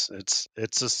 guys, it's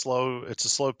a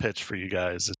slow pitch for you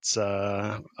guys. It's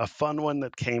a fun one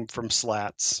that came from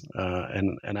Slats,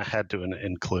 and I had to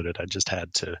include it. I just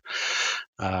had to.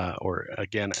 Or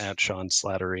again, at Sean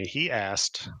Slattery, he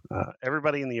asked,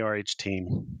 everybody in the RH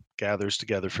team gathers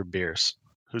together for beers.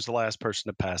 Who's the last person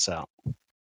to pass out?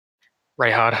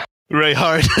 Ray Hard. Ray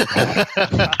Hard.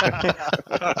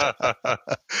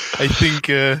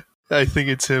 I think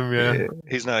it's him, yeah.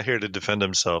 He's not here to defend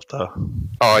himself, though.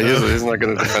 Oh, he's not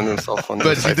going to defend himself on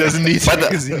But this. he doesn't need to,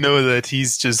 because you know that he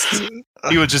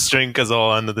would just drink us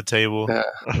all under the table. Yeah.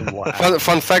 Wow.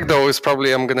 Fun fact, though, is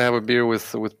probably I'm going to have a beer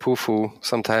with Pufu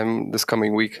sometime this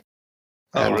coming week.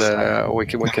 And we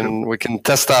can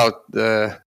test out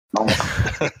how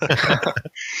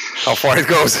far it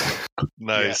goes.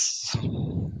 Nice. Yeah.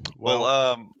 Well,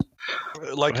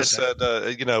 like I ahead, said,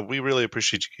 we really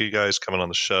appreciate you guys coming on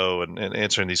the show and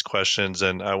answering these questions.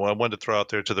 And I wanted to throw out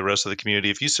there to the rest of the community,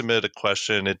 if you submit a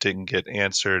question, it didn't get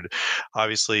answered.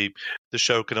 Obviously, the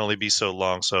show can only be so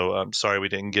long. So I'm sorry we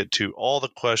didn't get to all the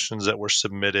questions that were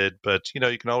submitted. But,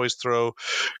 you can always throw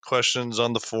questions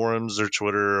on the forums or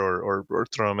Twitter or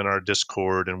throw them in our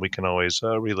Discord, and we can always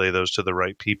relay those to the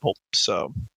right people.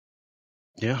 So,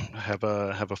 yeah, have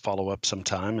a follow up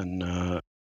sometime and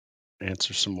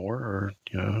answer some more, or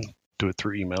do it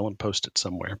through email and post it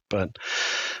somewhere. But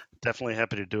definitely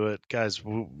happy to do it, guys.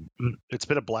 It's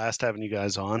been a blast having you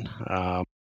guys on. A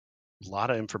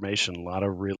lot of information, a lot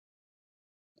of really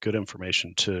good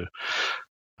information too,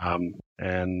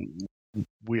 and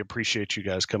we appreciate you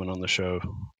guys coming on the show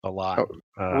a lot.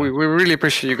 We really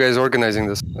appreciate you guys organizing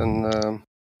this, and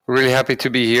we're really happy to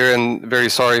be here, and very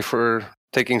sorry for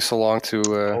taking so long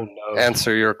to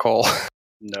answer your call.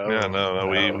 No,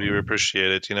 we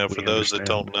appreciate it. For those that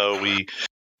don't know, we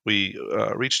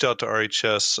reached out to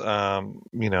RHS, a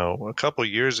couple of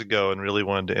years ago and really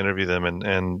wanted to interview them,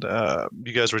 and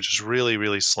you guys were just really,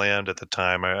 really slammed at the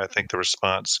time. I think the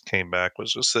response came back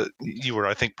was just that you were,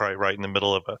 I think, probably right in the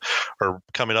middle of or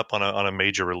coming up on a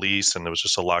major release, and there was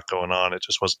just a lot going on. It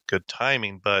just wasn't good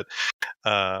timing, but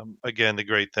again, the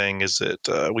great thing is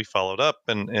that we followed up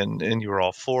and you were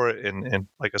all for it. And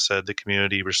like I said, the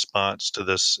community response to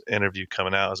this interview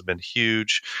coming out has been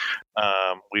huge.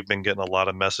 We've been getting a lot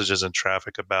of messages and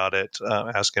traffic about it,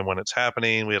 asking when it's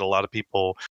happening. We had a lot of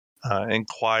people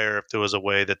inquire if there was a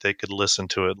way that they could listen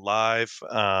to it live.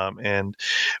 And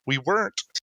we weren't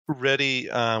ready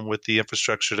with the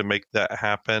infrastructure to make that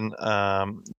happen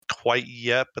quite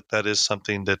yet, but that is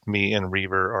something that me and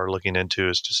Reaver are looking into,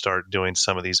 is to start doing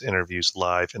some of these interviews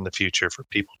live in the future for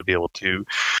people to be able to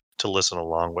listen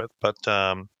along with. But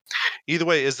either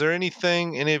way, is there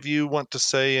anything any of you want to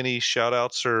say, any shout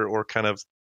outs or kind of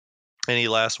any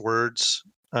last words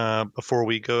before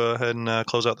we go ahead and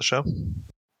close out the show?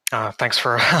 Thanks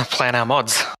for playing our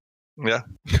mods. Yeah.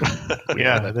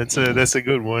 Yeah, that's a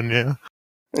good one. Yeah.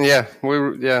 Yeah,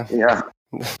 Yeah.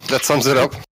 that sums it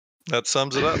up. That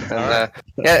sums it up. And, All right.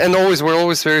 yeah, and we're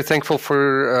always very thankful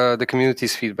for the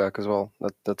community's feedback as well.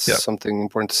 That's Yep. something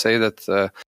important to say,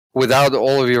 that without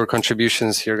all of your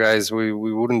contributions here, guys, we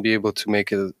wouldn't be able to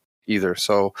make it either.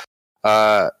 So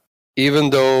even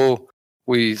though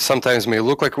we sometimes may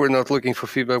look like we're not looking for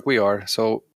feedback, we are.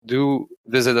 So do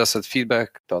visit us at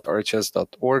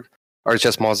feedback.rhs.org,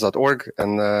 rhsmods.org,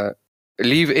 and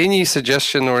leave any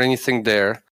suggestion or anything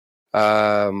there.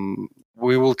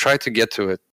 We will try to get to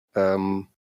it.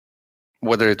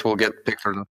 Whether it will get picked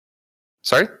or not.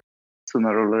 Sorry?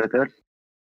 Sooner or later.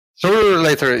 Sooner or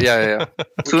later, yeah. We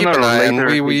keep Sooner an or eye, and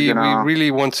later, we it's gonna-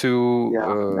 really want to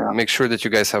Yeah. make sure that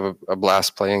you guys have a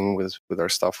blast playing with our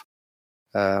stuff.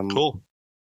 Cool.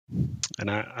 And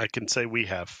I can say we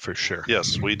have for sure.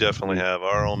 Yes, we definitely have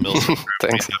our own Milsim group. We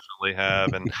Thanks. definitely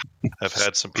have, and have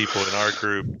had some people in our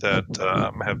group that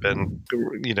have been,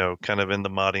 kind of in the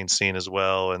modding scene as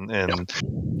well, and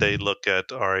they look at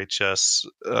RHS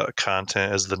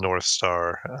content as the North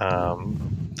Star,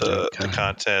 the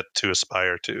content to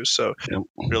aspire to. So,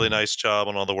 really nice job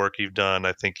on all the work you've done.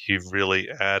 I think you've really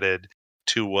added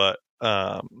to what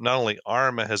not only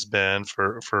ARMA has been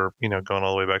for going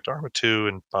all the way back to ARMA 2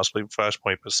 and possibly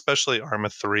Flashpoint, but especially ARMA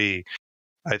 3.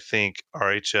 I think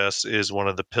RHS is one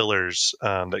of the pillars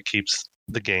that keeps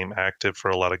the game active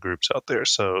for a lot of groups out there.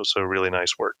 So really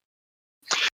nice work.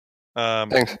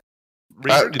 Thanks.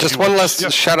 Reaver, Just one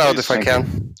last shout out, if I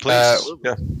can. Please.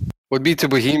 Would be to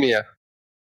Bohemia.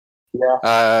 Yeah.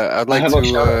 I'd like have a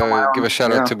shout out on my to own. give a shout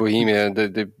Yeah. out to Bohemia.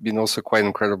 They've been also quite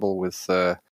incredible with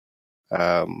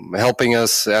helping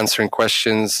us, answering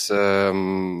questions,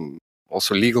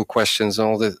 also legal questions,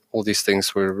 and all these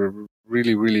things. We're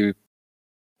really, really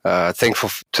thankful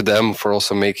to them for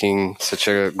also making such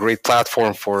a great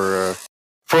platform for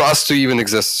us to even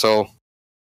exist. So,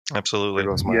 Absolutely.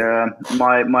 Yeah,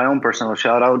 my own personal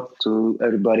shout out to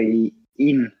everybody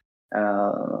in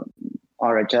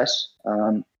RHS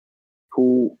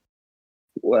who've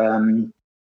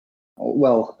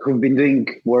been doing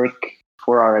work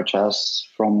for RHS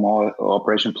from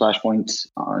Operation Flashpoint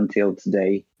until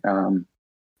today.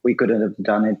 We couldn't have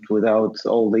done it without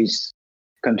all this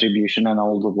contribution and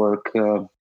all the work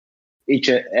each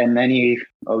and any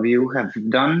of you have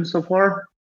done so far.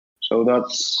 So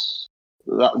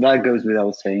that goes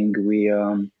without saying. We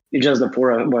it's just the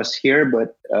four of us here,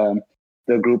 but the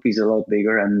group is a lot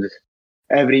bigger, and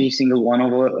every single one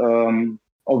of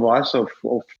us of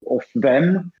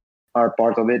them are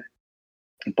part of it,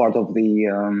 part of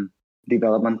the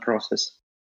development process.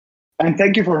 And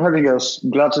thank you for having us.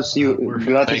 Glad to see you.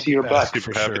 Glad to see you back.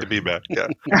 Super happy to be back. Yeah.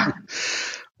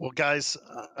 Well, guys,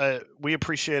 we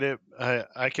appreciate it.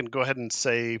 I can go ahead and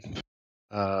say,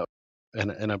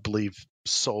 and I believe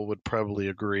Sol would probably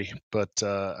agree, but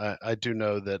I do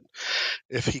know that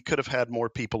if he could have had more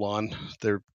people on,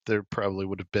 there probably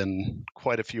would have been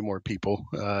quite a few more people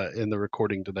in the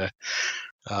recording today.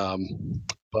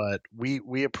 But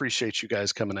we appreciate you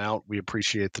guys coming out. We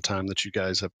appreciate the time that you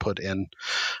guys have put in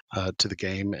to the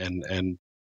game, and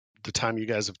the time you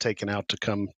guys have taken out to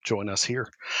come join us here.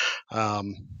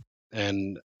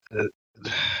 And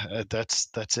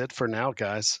that's it for now,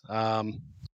 guys.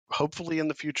 Hopefully in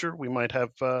the future we might have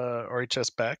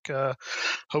RHS back.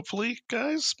 Hopefully,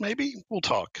 guys, maybe we'll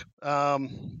talk. I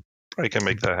can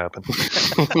make that happen.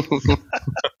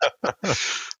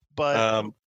 But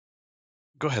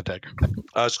go ahead, Dagger.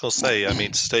 I was going to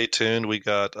say, stay tuned. We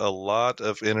got a lot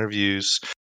of interviews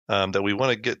that we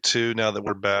want to get to now that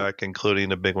we're back,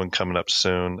 including a big one coming up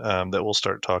soon that we'll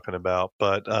start talking about.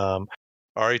 But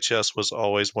RHS was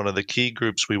always one of the key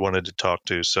groups we wanted to talk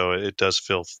to, so it does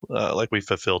feel like we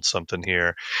fulfilled something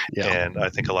here. Yeah. And I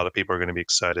think a lot of people are going to be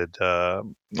excited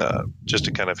just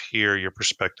to kind of hear your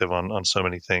perspective on so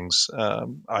many things.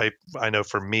 I know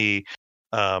for me,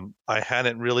 I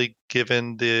hadn't really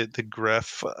given the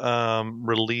Greph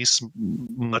release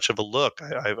much of a look.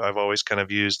 I've always kind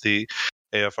of used the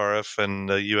AFRF and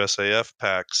the USAF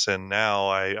packs, and now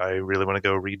I really want to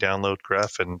go re-download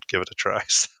Greph and give it a try.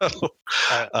 So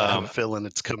I have a feeling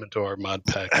it's coming to our mod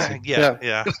pack.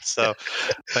 Yeah. So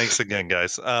thanks again,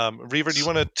 guys. Reaver, do you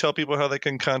want to tell people how they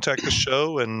can contact the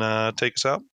show and take us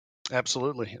out?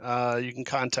 Absolutely. You can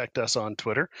contact us on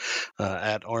Twitter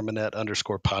at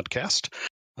ARMAnet_podcast.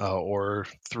 Or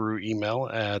through email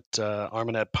at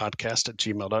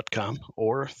armanetpodcast@gmail.com,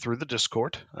 or through the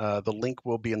Discord. The link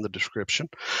will be in the description.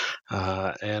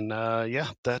 And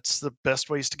that's the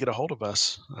best ways to get a hold of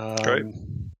us. Great.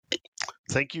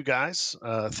 thank you guys.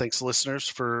 Thanks, listeners,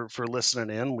 for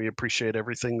listening in. We appreciate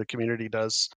everything the community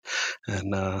does,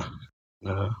 and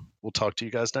we'll talk to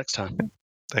you guys next time.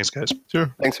 Thanks, guys.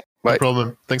 Sure. Thanks. No Bye.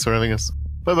 problem. Thanks for having us.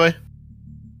 Bye bye.